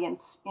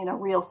audience in a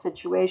real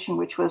situation,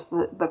 which was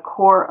the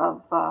core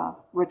of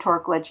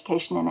rhetorical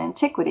education in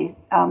antiquity.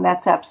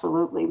 That's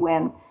absolutely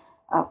when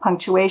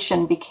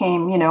punctuation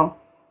became,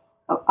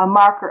 a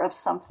marker of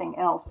something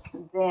else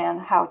than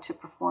how to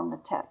perform the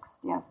text.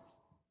 Yes.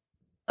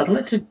 I'd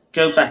like to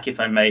go back, if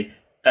I may,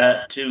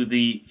 to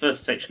the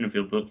first section of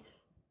your book.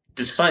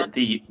 Despite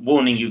the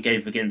warning you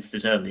gave against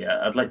it earlier,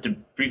 I'd like to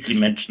briefly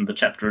mention the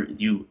chapter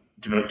you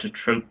devote to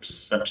tropes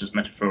such as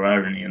metaphor,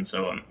 irony, and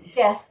so on.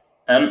 Yes.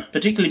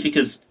 Particularly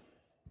because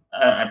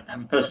I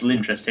have a personal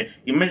interest here.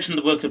 You mentioned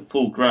the work of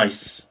Paul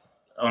Grice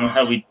on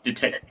how we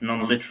detect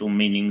non-literal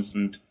meanings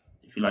and,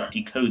 if you like,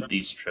 decode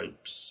these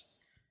tropes.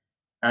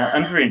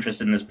 I'm very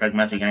interested in this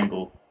pragmatic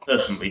angle,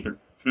 personally, but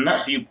from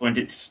that viewpoint,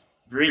 it's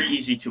very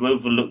easy to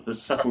overlook the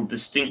subtle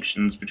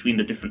distinctions between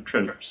the different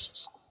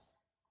tropes.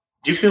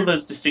 Do you feel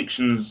those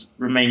distinctions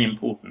remain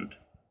important?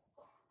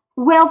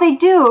 Well, they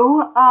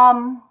do,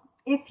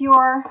 if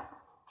you're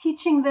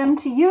teaching them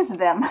to use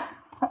them.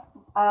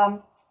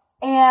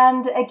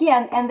 And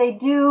they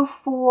do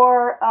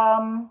for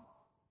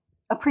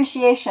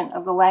appreciation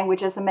of the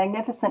language as a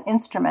magnificent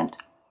instrument.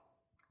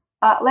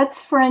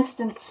 Let's, for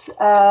instance,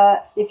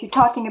 if you're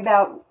talking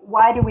about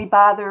why do we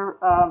bother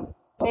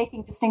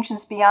making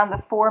distinctions beyond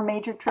the four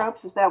major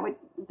tropes,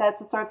 that's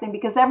the sort of thing,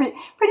 because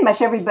pretty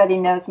much everybody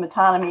knows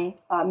metonymy,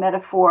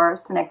 metaphor,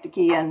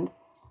 synecdoche, and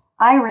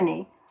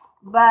irony.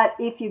 But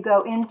if you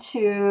go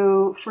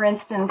into, for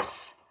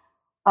instance,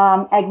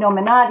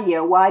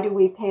 agnominatio, why do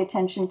we pay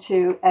attention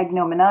to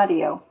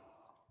agnominatio?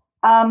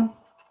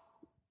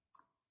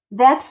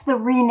 That's the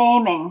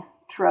renaming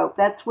trope.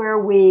 That's where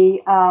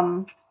we,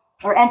 or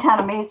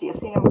antonomasia.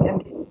 See,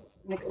 I'm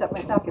mixed up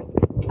myself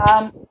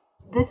here.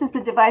 This is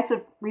the device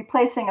of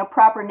replacing a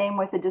proper name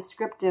with a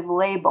descriptive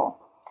label.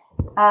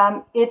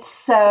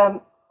 It's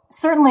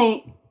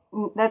certainly,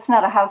 that's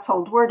not a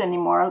household word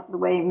anymore, the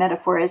way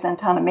metaphor is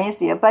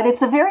antonomasia, but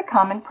it's a very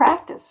common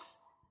practice.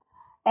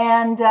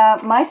 And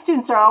my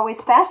students are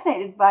always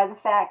fascinated by the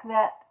fact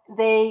that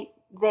they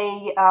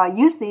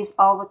use these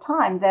all the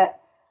time, that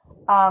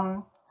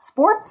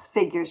sports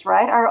figures,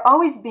 right, are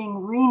always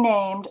being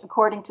renamed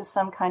according to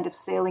some kind of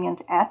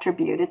salient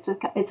attribute. It's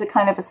a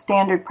kind of a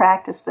standard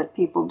practice that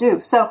people do.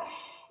 So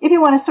if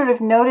you want to sort of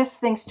notice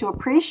things to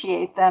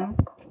appreciate them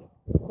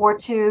or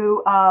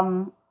to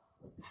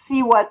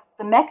see what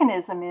the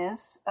mechanism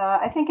is,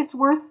 I think it's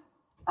worth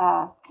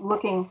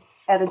looking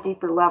at a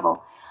deeper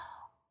level.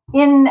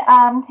 In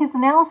his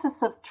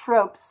analysis of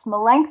tropes,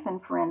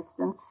 Melanchthon, for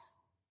instance,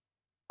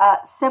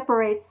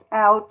 separates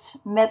out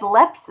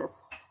metalepsis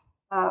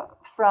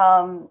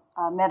from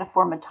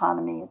metaphor,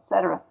 metonymy,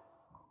 etc.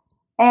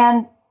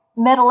 And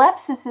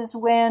metalepsis is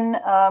when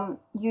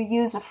you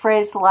use a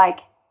phrase like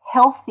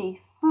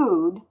healthy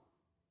food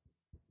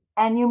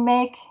and you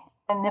make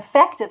an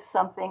effect of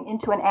something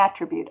into an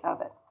attribute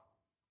of it.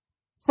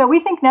 So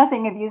we think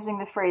nothing of using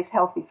the phrase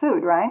healthy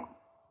food, right?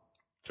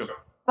 Sure.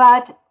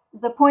 But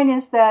the point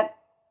is that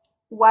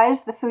why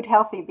is the food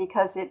healthy?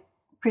 Because it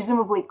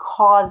presumably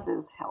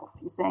causes health,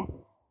 you see.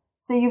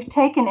 So you've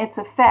taken its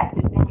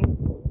effect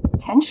and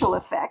potential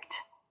effect,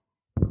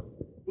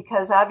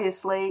 because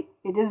obviously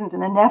it isn't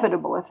an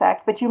inevitable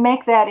effect, but you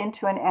make that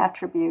into an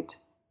attribute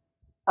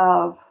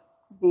of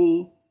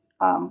the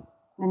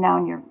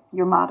noun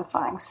you're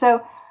modifying.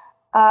 So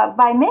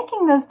by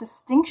making those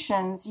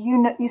distinctions,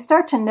 you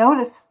start to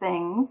notice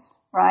things,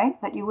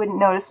 right, that you wouldn't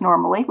notice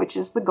normally, which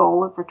is the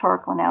goal of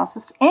rhetorical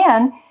analysis,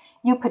 and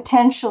you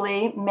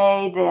potentially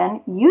may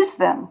then use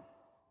them.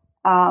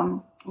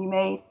 You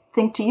may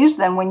think to use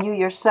them when you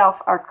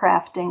yourself are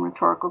crafting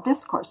rhetorical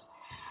discourse.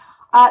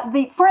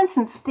 For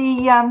instance,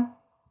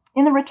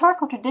 in the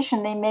rhetorical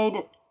tradition, they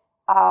made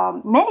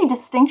many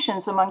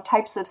distinctions among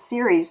types of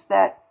series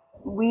that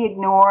we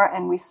ignore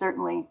and we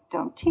certainly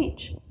don't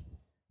teach.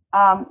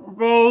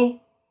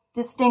 They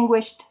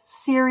distinguished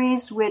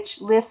series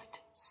which list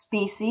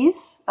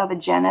species of a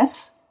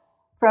genus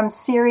from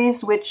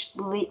series which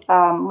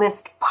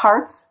list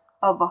parts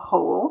of a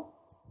whole,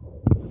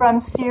 from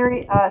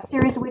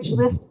series which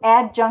list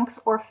adjuncts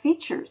or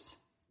features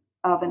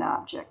of an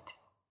object.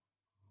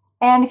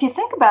 And if you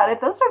think about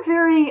it, those are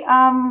very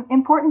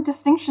important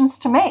distinctions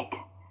to make,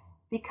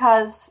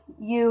 because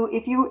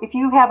if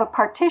you have a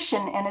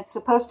partition and it's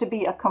supposed to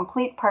be a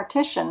complete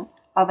partition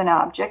of an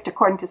object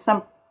according to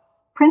some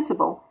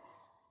principle,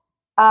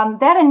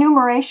 that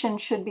enumeration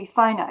should be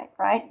finite,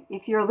 right?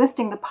 If you're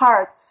listing the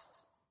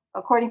parts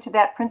according to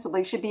that principle,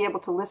 you should be able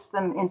to list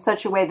them in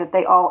such a way that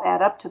they all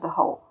add up to the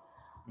whole.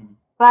 Mm-hmm.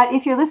 But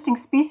if you're listing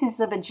species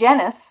of a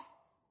genus,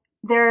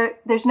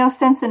 there's no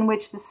sense in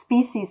which the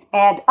species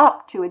add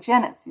up to a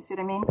genus. You see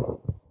what I mean?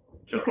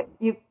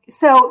 Sure.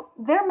 So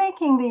they're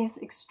making these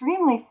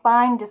extremely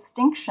fine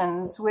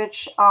distinctions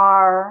which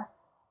are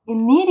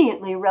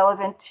immediately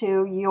relevant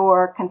to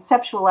your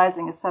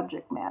conceptualizing a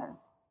subject matter.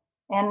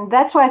 And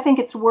that's why I think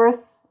it's worth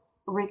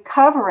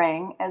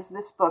recovering, as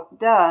this book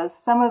does,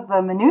 some of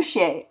the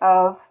minutiae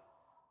of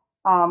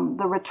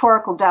the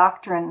rhetorical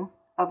doctrine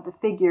of the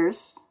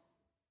figures,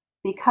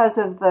 because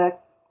of the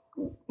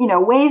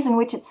ways in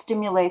which it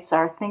stimulates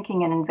our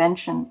thinking and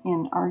invention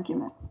in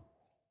argument.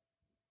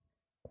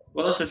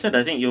 Well, as I said,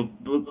 I think your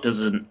book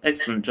does an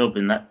excellent job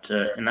in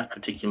that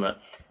particular.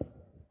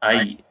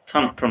 I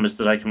can't promise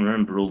that I can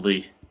remember all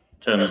the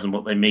terms and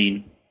what they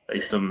mean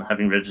based on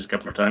having read it a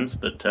couple of times,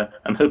 but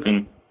I'm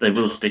hoping they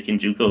will stick in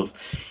due course.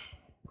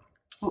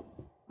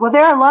 Well,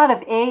 there are a lot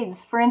of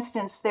aids. For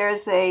instance,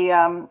 there's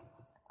a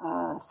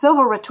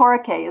Silva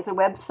Rhetoricae is a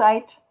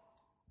website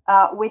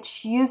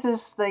which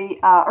uses the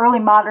early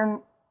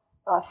modern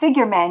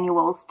figure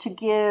manuals to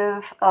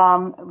give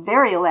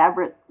very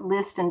elaborate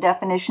list and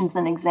definitions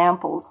and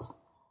examples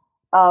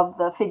of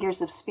the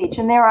figures of speech.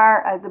 And there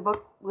are, the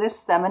book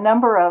lists them, a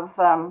number of,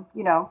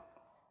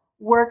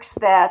 works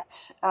that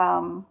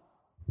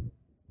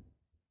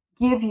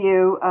give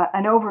you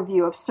an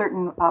overview of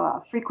certain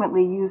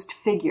frequently used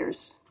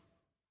figures.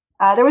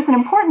 There was an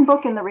important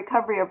book in the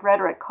recovery of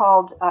rhetoric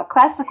called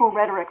Classical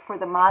Rhetoric for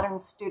the Modern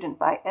Student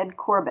by Edward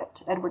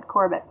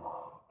Corbett.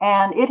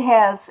 And it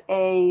has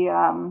a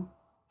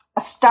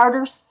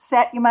starter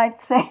set, you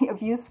might say,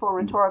 of useful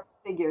rhetorical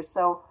figures.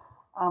 So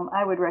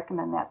I would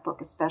recommend that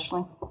book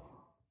especially.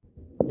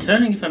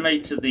 Turning, if I may,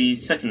 to the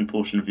second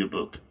portion of your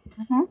book,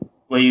 mm-hmm.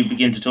 where you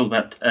begin to talk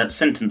about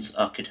sentence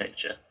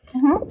architecture.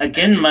 Mm-hmm.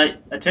 Again, my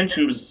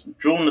attention was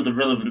drawn to the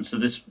relevance of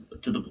this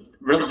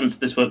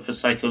work for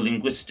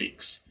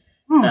psycholinguistics.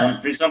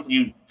 For example,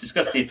 you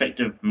discuss the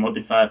effect of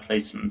modifier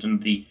placement and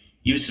the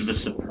use of a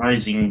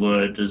surprising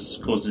word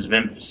as causes of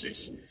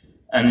emphasis.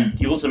 And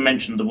you also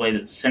mentioned the way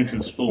that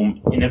sentence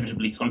form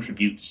inevitably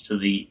contributes to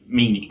the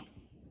meaning.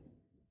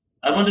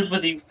 I wondered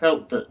whether you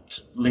felt that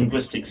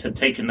linguistics had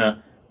taken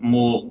a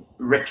more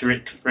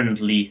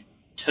rhetoric-friendly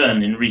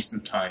turn in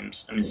recent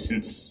times, I mean,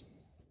 since,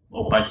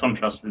 or by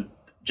contrast with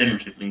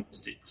generative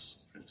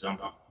linguistics, for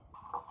example.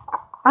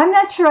 I'm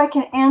not sure I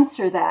can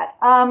answer that.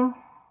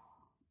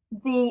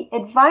 The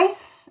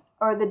advice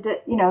or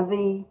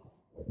the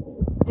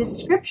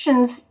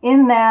descriptions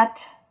in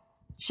that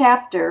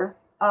chapter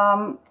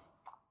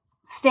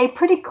stay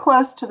pretty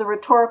close to the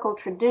rhetorical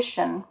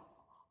tradition,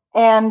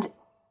 and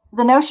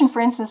the notion, for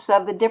instance,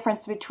 of the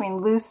difference between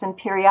loose and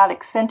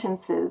periodic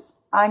sentences,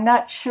 I'm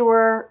not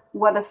sure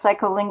what a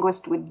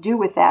psycholinguist would do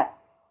with that.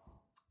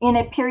 In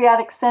a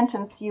periodic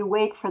sentence, you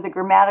wait for the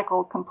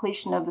grammatical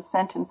completion of the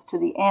sentence to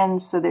the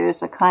end, so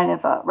there's a kind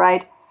of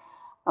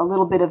a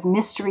little bit of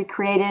mystery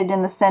created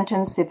in the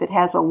sentence if it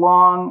has a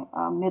long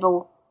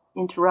middle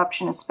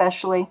interruption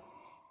especially.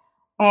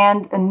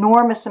 And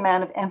enormous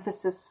amount of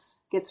emphasis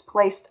gets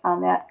placed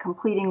on that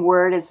completing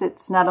word, as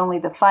it's not only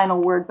the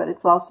final word, but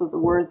it's also the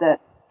word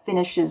that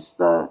finishes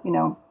the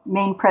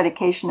main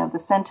predication of the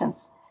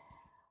sentence.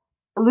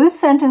 Loose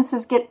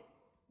sentences get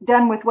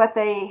done with what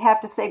they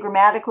have to say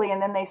grammatically, and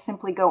then they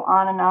simply go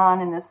on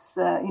in this,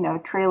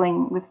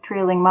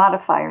 trailing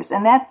modifiers.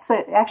 And that's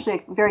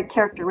actually a very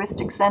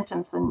characteristic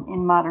sentence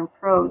in modern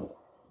prose.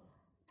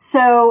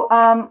 So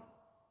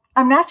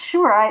I'm not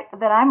sure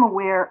that I'm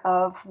aware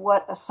of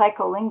what a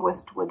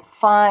psycholinguist would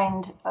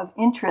find of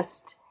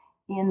interest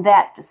in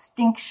that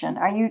distinction.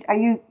 Are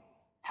you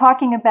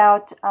talking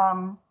about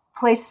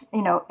place,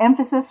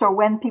 emphasis, or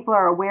when people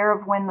are aware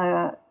of when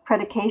the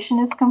predication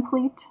is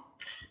complete?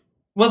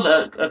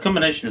 Well, a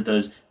combination of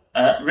those.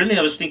 Really,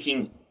 I was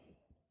thinking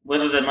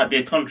whether there might be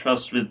a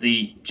contrast with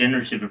the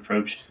generative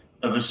approach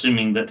of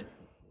assuming that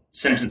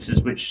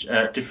sentences which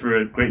differ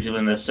a great deal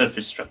in their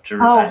surface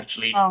structure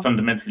actually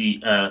fundamentally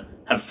have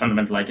a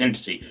fundamental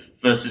identity,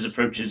 versus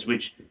approaches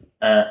which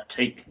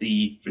take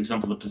for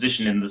example, the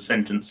position in the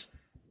sentence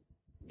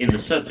in the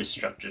surface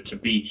structure to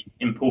be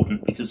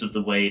important because of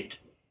the way it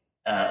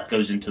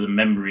goes into the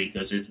memory,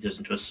 goes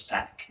into a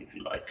stack, if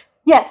you like.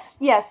 Yes.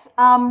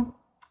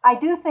 I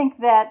do think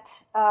that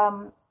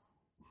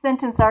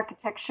sentence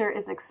architecture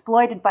is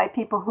exploited by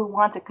people who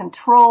want to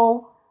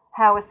control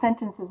how a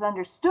sentence is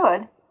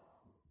understood.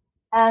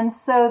 And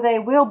so they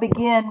will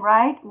begin,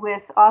 right,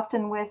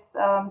 often with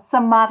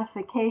some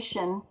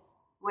modification,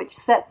 which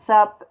sets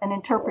up an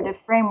interpretive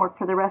framework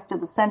for the rest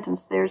of the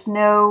sentence. There's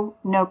no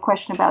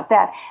question about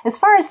that. As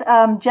far as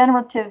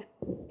generative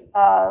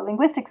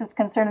linguistics is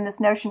concerned, in this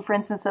notion, for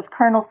instance, of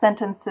kernel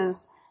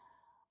sentences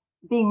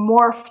being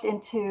morphed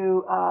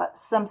into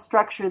some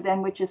structure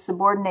then which is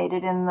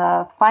subordinated in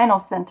the final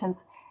sentence,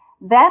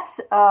 that's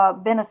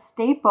been a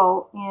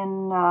staple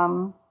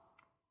in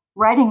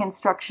writing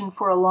instruction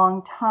for a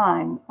long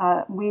time.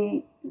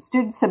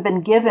 Students have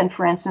been given,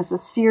 for instance, a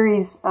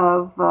series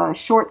of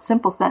short,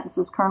 simple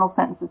sentences, kernel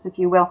sentences, if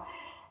you will,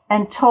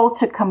 and told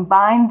to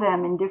combine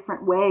them in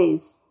different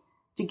ways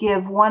to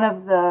give one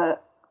of the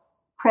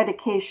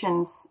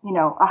predications,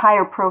 a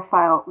higher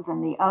profile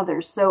than the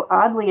others. So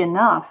oddly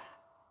enough,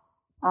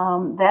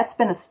 that's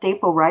been a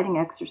staple writing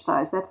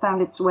exercise that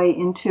found its way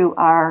into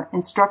our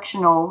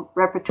instructional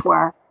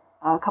repertoire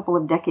a couple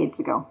of decades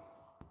ago.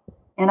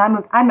 And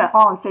I'm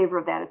all in favor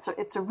of that.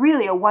 It's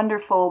really a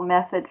wonderful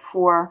method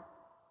for,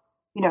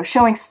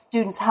 showing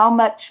students how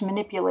much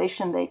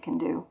manipulation they can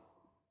do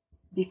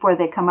before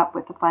they come up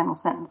with the final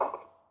sentence.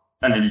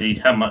 And indeed,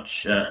 how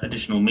much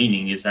additional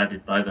meaning is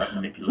added by that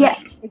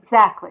manipulation. Yes,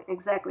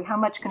 exactly. How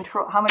much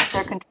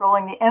they're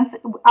controlling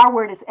our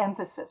word is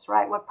emphasis,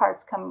 right? Which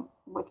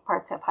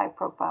parts have high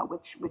profile,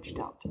 which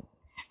don't.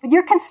 But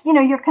you're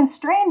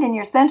constrained in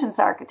your sentence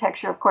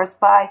architecture, of course,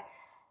 by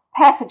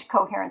passage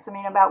coherence. I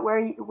mean, about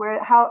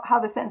how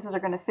the sentences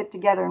are going to fit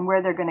together and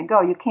where they're going to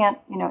go. You can't,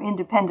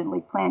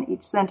 independently plan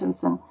each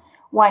sentence and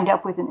wind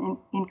up with an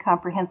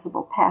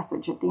incomprehensible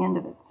passage at the end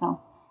of it.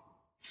 So.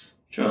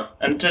 Sure.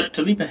 And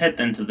to leap ahead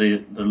then to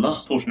the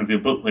last portion of your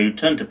book where you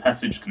turn to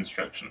passage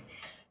construction,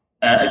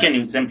 again,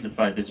 you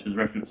exemplify this with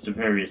reference to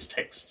various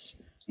texts,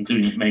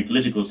 including many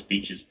political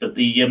speeches, but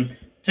the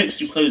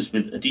text you close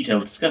with a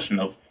detailed discussion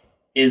of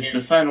is the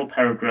final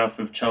paragraph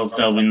of Charles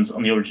Darwin's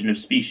On the Origin of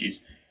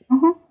Species.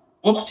 Mm-hmm.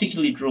 What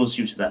particularly draws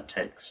you to that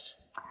text?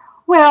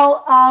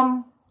 Well,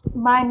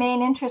 my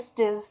main interest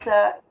is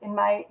in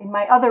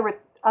my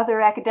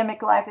other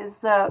academic life is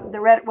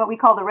what we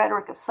call the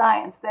rhetoric of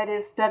science. That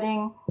is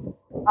studying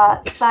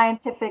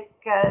scientific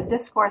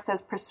discourse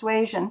as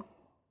persuasion.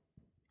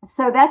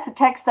 So that's a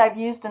text I've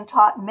used and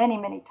taught many,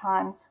 many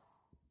times.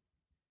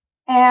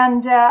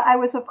 And I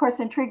was, of course,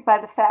 intrigued by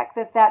the fact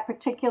that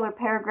particular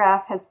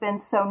paragraph has been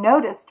so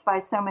noticed by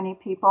so many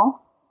people,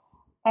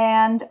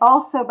 and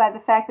also by the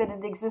fact that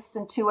it exists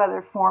in two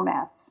other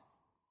formats.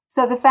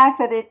 So the fact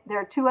that there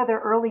are two other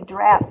early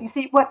drafts, you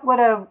see, what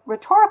a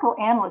rhetorical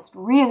analyst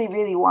really,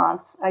 really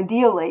wants,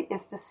 ideally,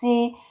 is to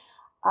see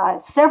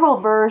several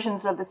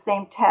versions of the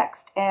same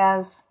text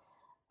as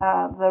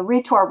the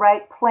rhetor,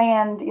 right,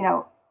 planned,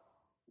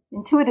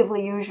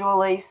 intuitively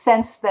usually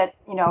sense that,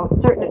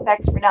 certain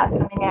effects were not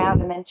coming out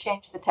and then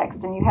change the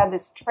text. And you have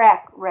this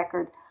track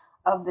record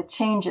of the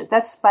changes.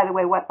 That's, by the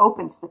way, what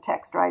opens the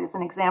text, right, as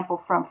an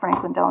example from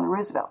Franklin Delano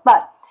Roosevelt.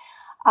 But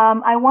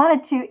I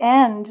wanted to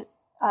end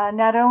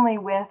not only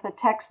with a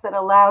text that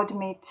allowed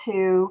me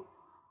to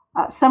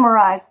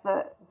summarize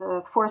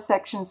the four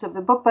sections of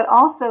the book, but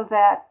also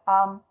that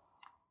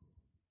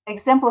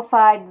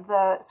exemplified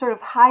the sort of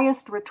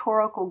highest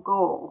rhetorical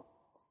goal,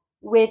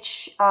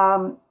 which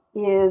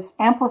is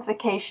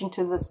amplification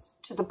to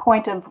the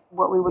point of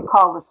what we would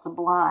call the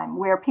sublime,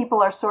 where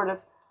people are sort of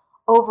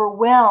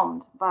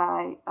overwhelmed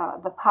by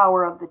the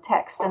power of the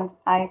text. And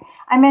I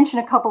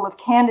mentioned a couple of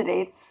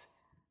candidates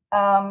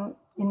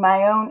in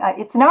my own.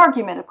 It's an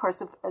argument, of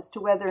course, as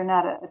to whether or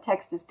not a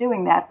text is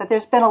doing that, but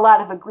there's been a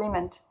lot of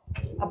agreement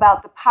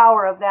about the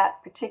power of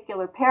that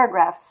particular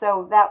paragraph,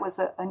 so that was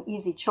an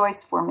easy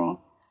choice for me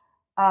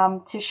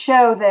to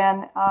show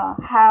then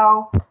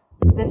how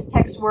this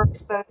text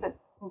works both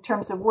in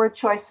terms of word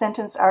choice,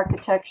 sentence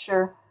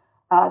architecture,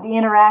 the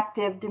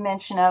interactive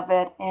dimension of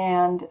it,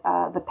 and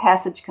the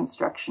passage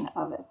construction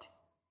of it.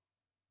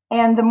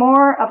 And the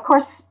more, of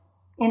course,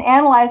 in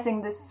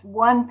analyzing this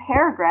one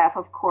paragraph,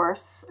 of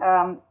course, there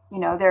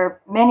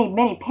are many,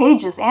 many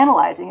pages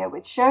analyzing it,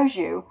 which shows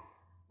you,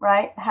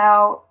 right,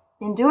 how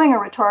in doing a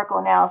rhetorical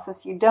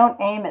analysis, you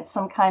don't aim at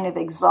some kind of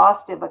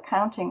exhaustive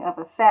accounting of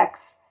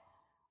effects,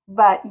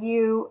 but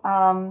you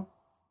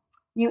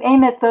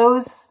aim at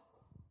those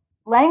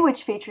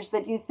language features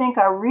that you think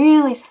are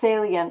really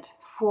salient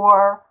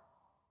for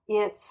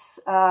its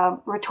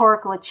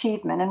rhetorical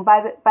achievement. And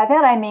by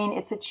that I mean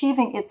it's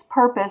achieving its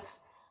purpose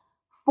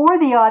for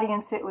the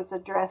audience it was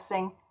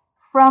addressing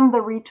from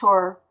the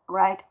rhetor,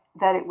 right,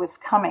 that it was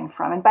coming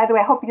from. And by the way,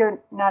 I hope you're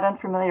not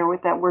unfamiliar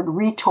with that word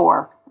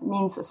rhetor. It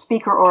means a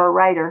speaker or a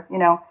writer,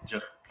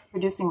 Sure.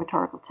 Producing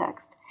rhetorical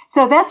text.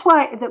 So that's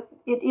why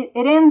it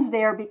ends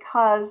there,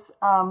 because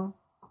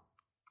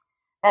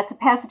that's a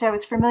passage I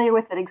was familiar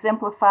with that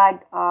exemplified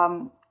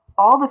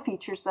all the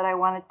features that I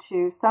wanted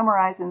to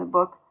summarize in the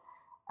book,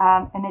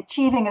 and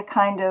achieving a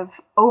kind of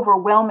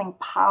overwhelming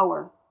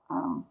power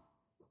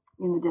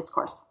in the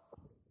discourse.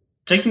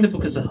 Taking the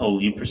book as a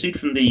whole, you proceed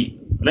from the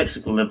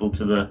lexical level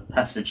to the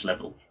passage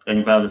level,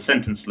 going via the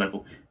sentence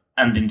level,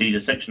 and indeed a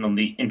section on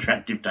the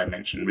interactive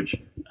dimension, which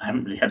I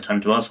haven't really had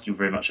time to ask you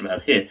very much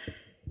about here.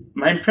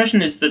 My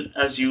impression is that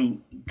as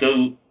you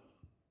go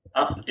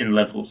up in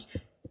levels,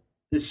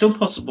 it's still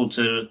possible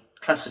to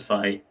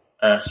classify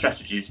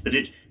strategies, but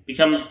it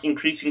becomes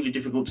increasingly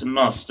difficult to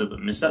master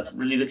them. Is that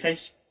really the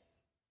case?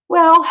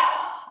 Well,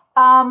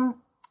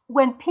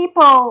 when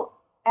people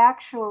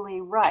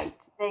actually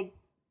write,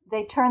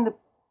 they turn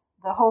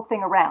the whole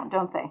thing around,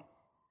 don't they?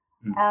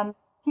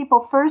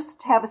 People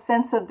first have a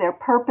sense of their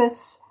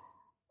purpose,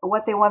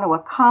 what they want to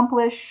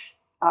accomplish.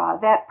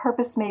 That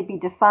purpose may be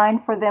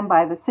defined for them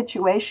by the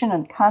situation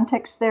and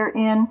context they're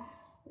in,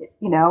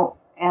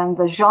 and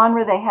the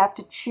genre they have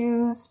to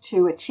choose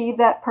to achieve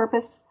that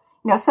purpose.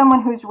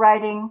 Someone who's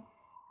writing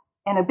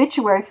an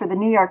obituary for the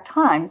New York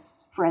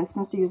Times, for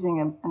instance,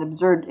 using an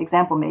absurd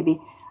example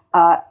maybe,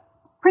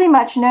 pretty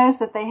much knows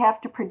that they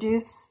have to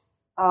produce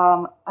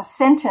a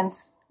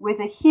sentence with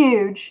a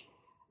huge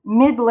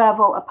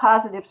mid-level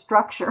appositive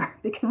structure,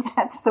 because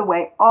that's the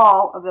way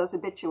all of those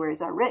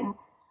obituaries are written.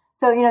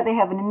 So, they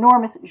have an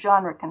enormous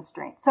genre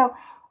constraint. So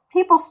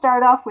people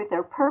start off with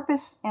their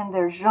purpose and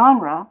their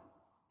genre.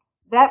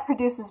 That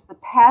produces the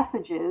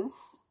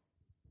passages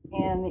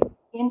and the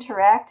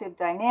interactive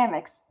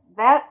dynamics.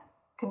 That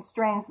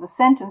constrains the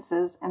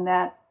sentences, and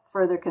that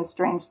further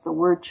constrains the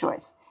word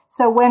choice.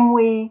 So when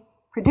we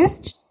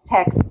produce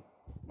text,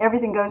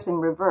 everything goes in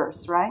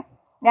reverse, right?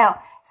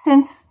 Now,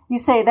 since you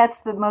say that's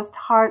the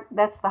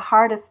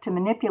hardest to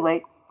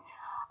manipulate,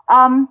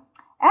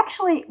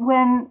 actually,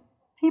 when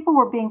people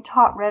were being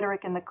taught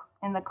rhetoric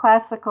in the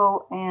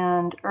classical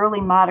and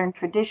early modern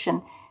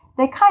tradition,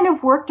 they kind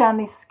of worked on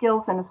these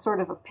skills in a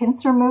sort of a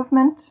pincer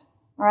movement,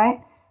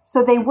 right?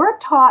 So they were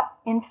taught,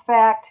 in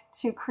fact,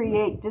 to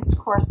create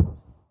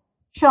discourse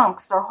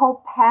chunks or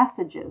whole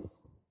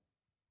passages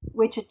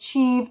which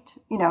achieved,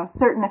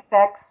 certain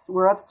effects,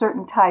 were of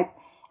certain type.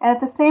 And at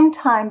the same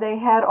time, they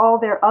had all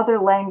their other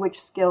language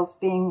skills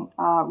being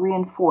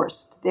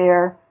reinforced.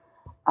 Their,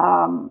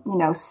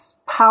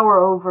 power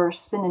over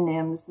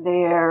synonyms,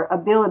 their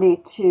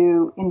ability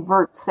to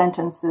invert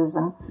sentences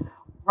and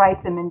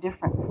write them in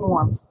different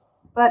forms.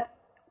 But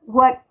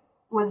what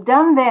was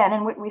done then,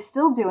 and what we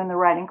still do in the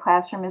writing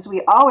classroom, is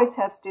we always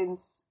have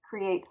students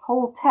create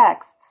whole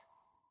texts,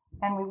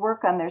 and we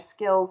work on their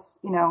skills,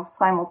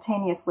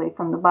 simultaneously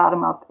from the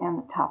bottom up and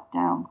the top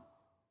down.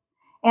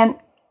 And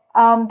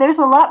there's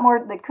a lot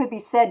more that could be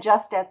said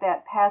just at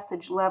that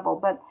passage level,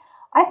 but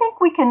I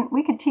think we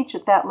can teach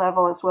at that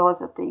level as well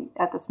as at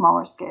the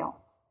smaller scale.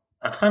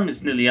 Our time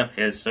is nearly up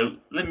here, so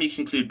let me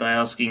conclude by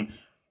asking,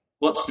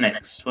 what's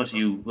next? What are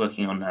you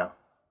working on now?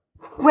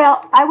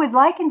 Well, I would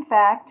like, in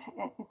fact,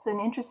 it's an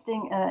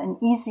interesting, an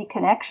easy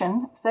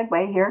connection,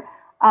 segue here.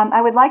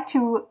 I would like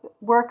to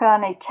work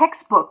on a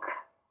textbook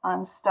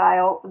on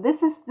style.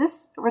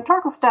 This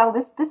rhetorical style.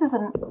 This is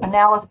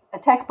a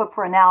textbook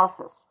for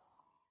analysis,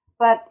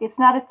 but it's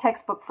not a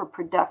textbook for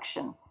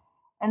production.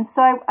 And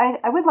so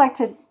I would like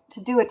to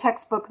do a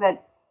textbook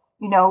that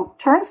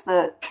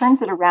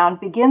turns it around,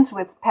 begins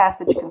with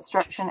passage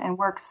construction, and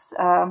works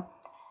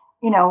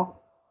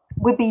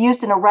would be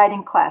used in a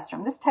writing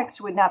classroom. This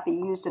text would not be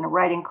used in a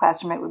writing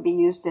classroom. It would be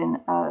used in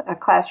a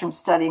classroom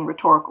studying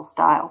rhetorical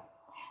style.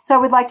 So I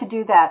would like to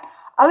do that.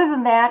 Other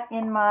than that,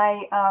 in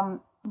my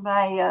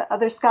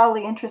other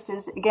scholarly interest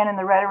is, again, in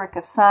the rhetoric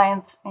of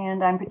science,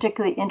 and I'm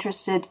particularly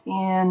interested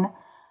in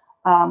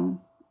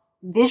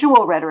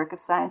visual rhetoric of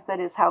science, that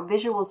is, how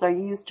visuals are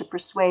used to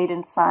persuade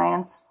in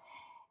science.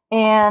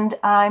 And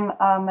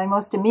my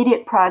most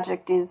immediate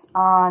project is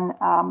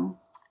on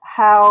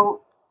how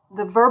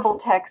the verbal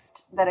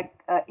text that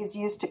is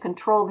used to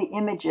control the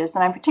images.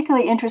 And I'm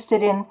particularly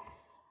interested in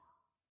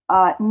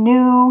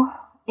new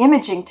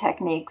imaging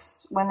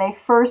techniques. When they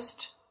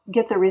first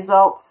get the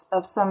results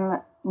of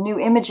some new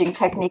imaging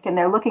technique and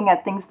they're looking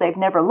at things they've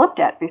never looked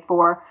at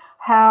before,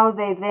 how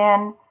they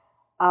then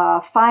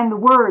find the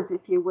words,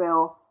 if you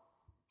will,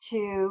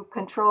 to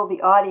control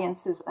the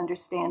audience's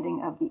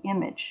understanding of the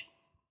image.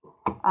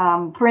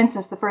 For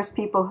instance, the first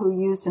people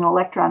who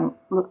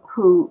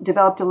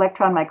developed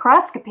electron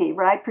microscopy,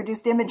 right,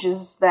 produced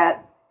images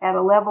that at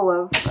a level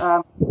of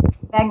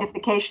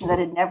magnification that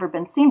had never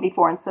been seen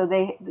before. And so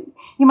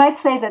you might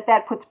say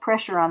that puts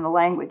pressure on the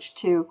language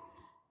to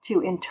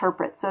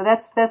interpret. So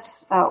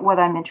that's what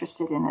I'm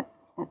interested in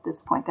at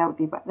this point.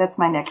 That's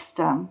my next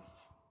sort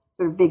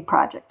of big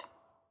project.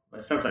 Well,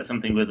 it sounds like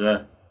something with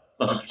a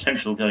lot of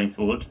potential going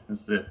forward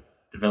as the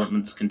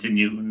developments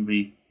continue and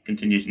we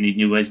continue to need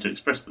new ways to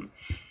express them.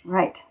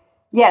 Right.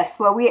 Yes.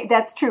 Well,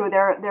 that's true.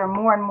 There are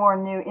more and more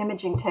new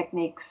imaging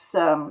techniques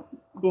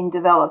being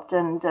developed,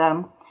 and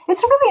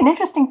it's really an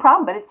interesting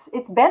problem. But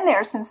it's been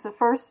there since the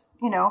first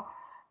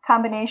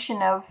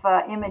combination of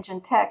image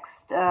and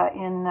text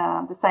in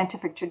the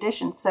scientific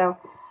tradition. So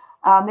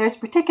there's a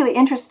particularly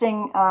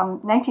interesting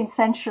 19th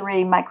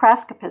century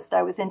microscopist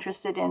I was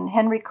interested in,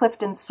 Henry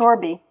Clifton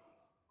Sorby,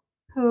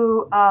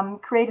 who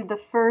created the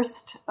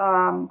first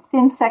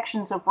thin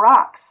sections of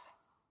rocks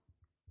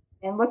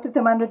and looked at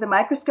them under the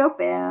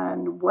microscope.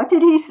 And what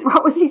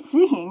was he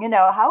seeing?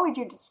 How would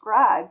you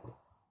describe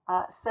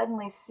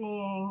suddenly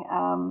seeing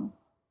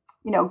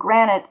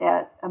granite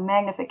at a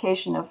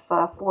magnification of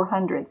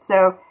 400?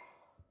 So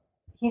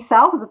he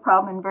solves the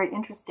problem in very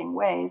interesting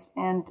ways,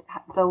 and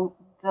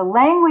the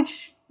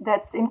language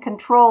that's in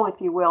control,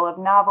 if you will, of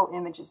novel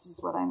images is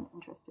what I'm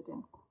interested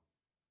in.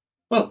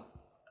 Well,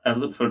 I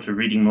look forward to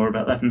reading more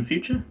about that in the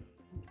future.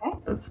 Okay.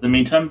 But for the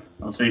meantime,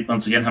 I'll say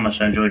once again how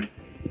much I enjoyed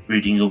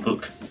reading your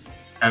book,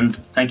 and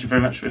thank you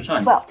very much for your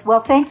time.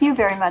 Well, thank you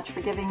very much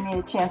for giving me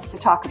a chance to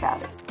talk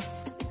about it.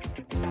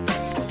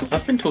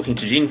 I've been talking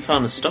to Jean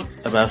Farnastock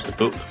about her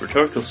book,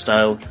 Rhetorical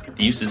Style,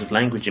 The Uses of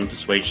Language in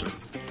Persuasion.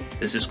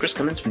 This is Chris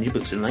Cummins from New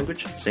Books in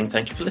Language, saying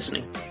thank you for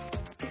listening.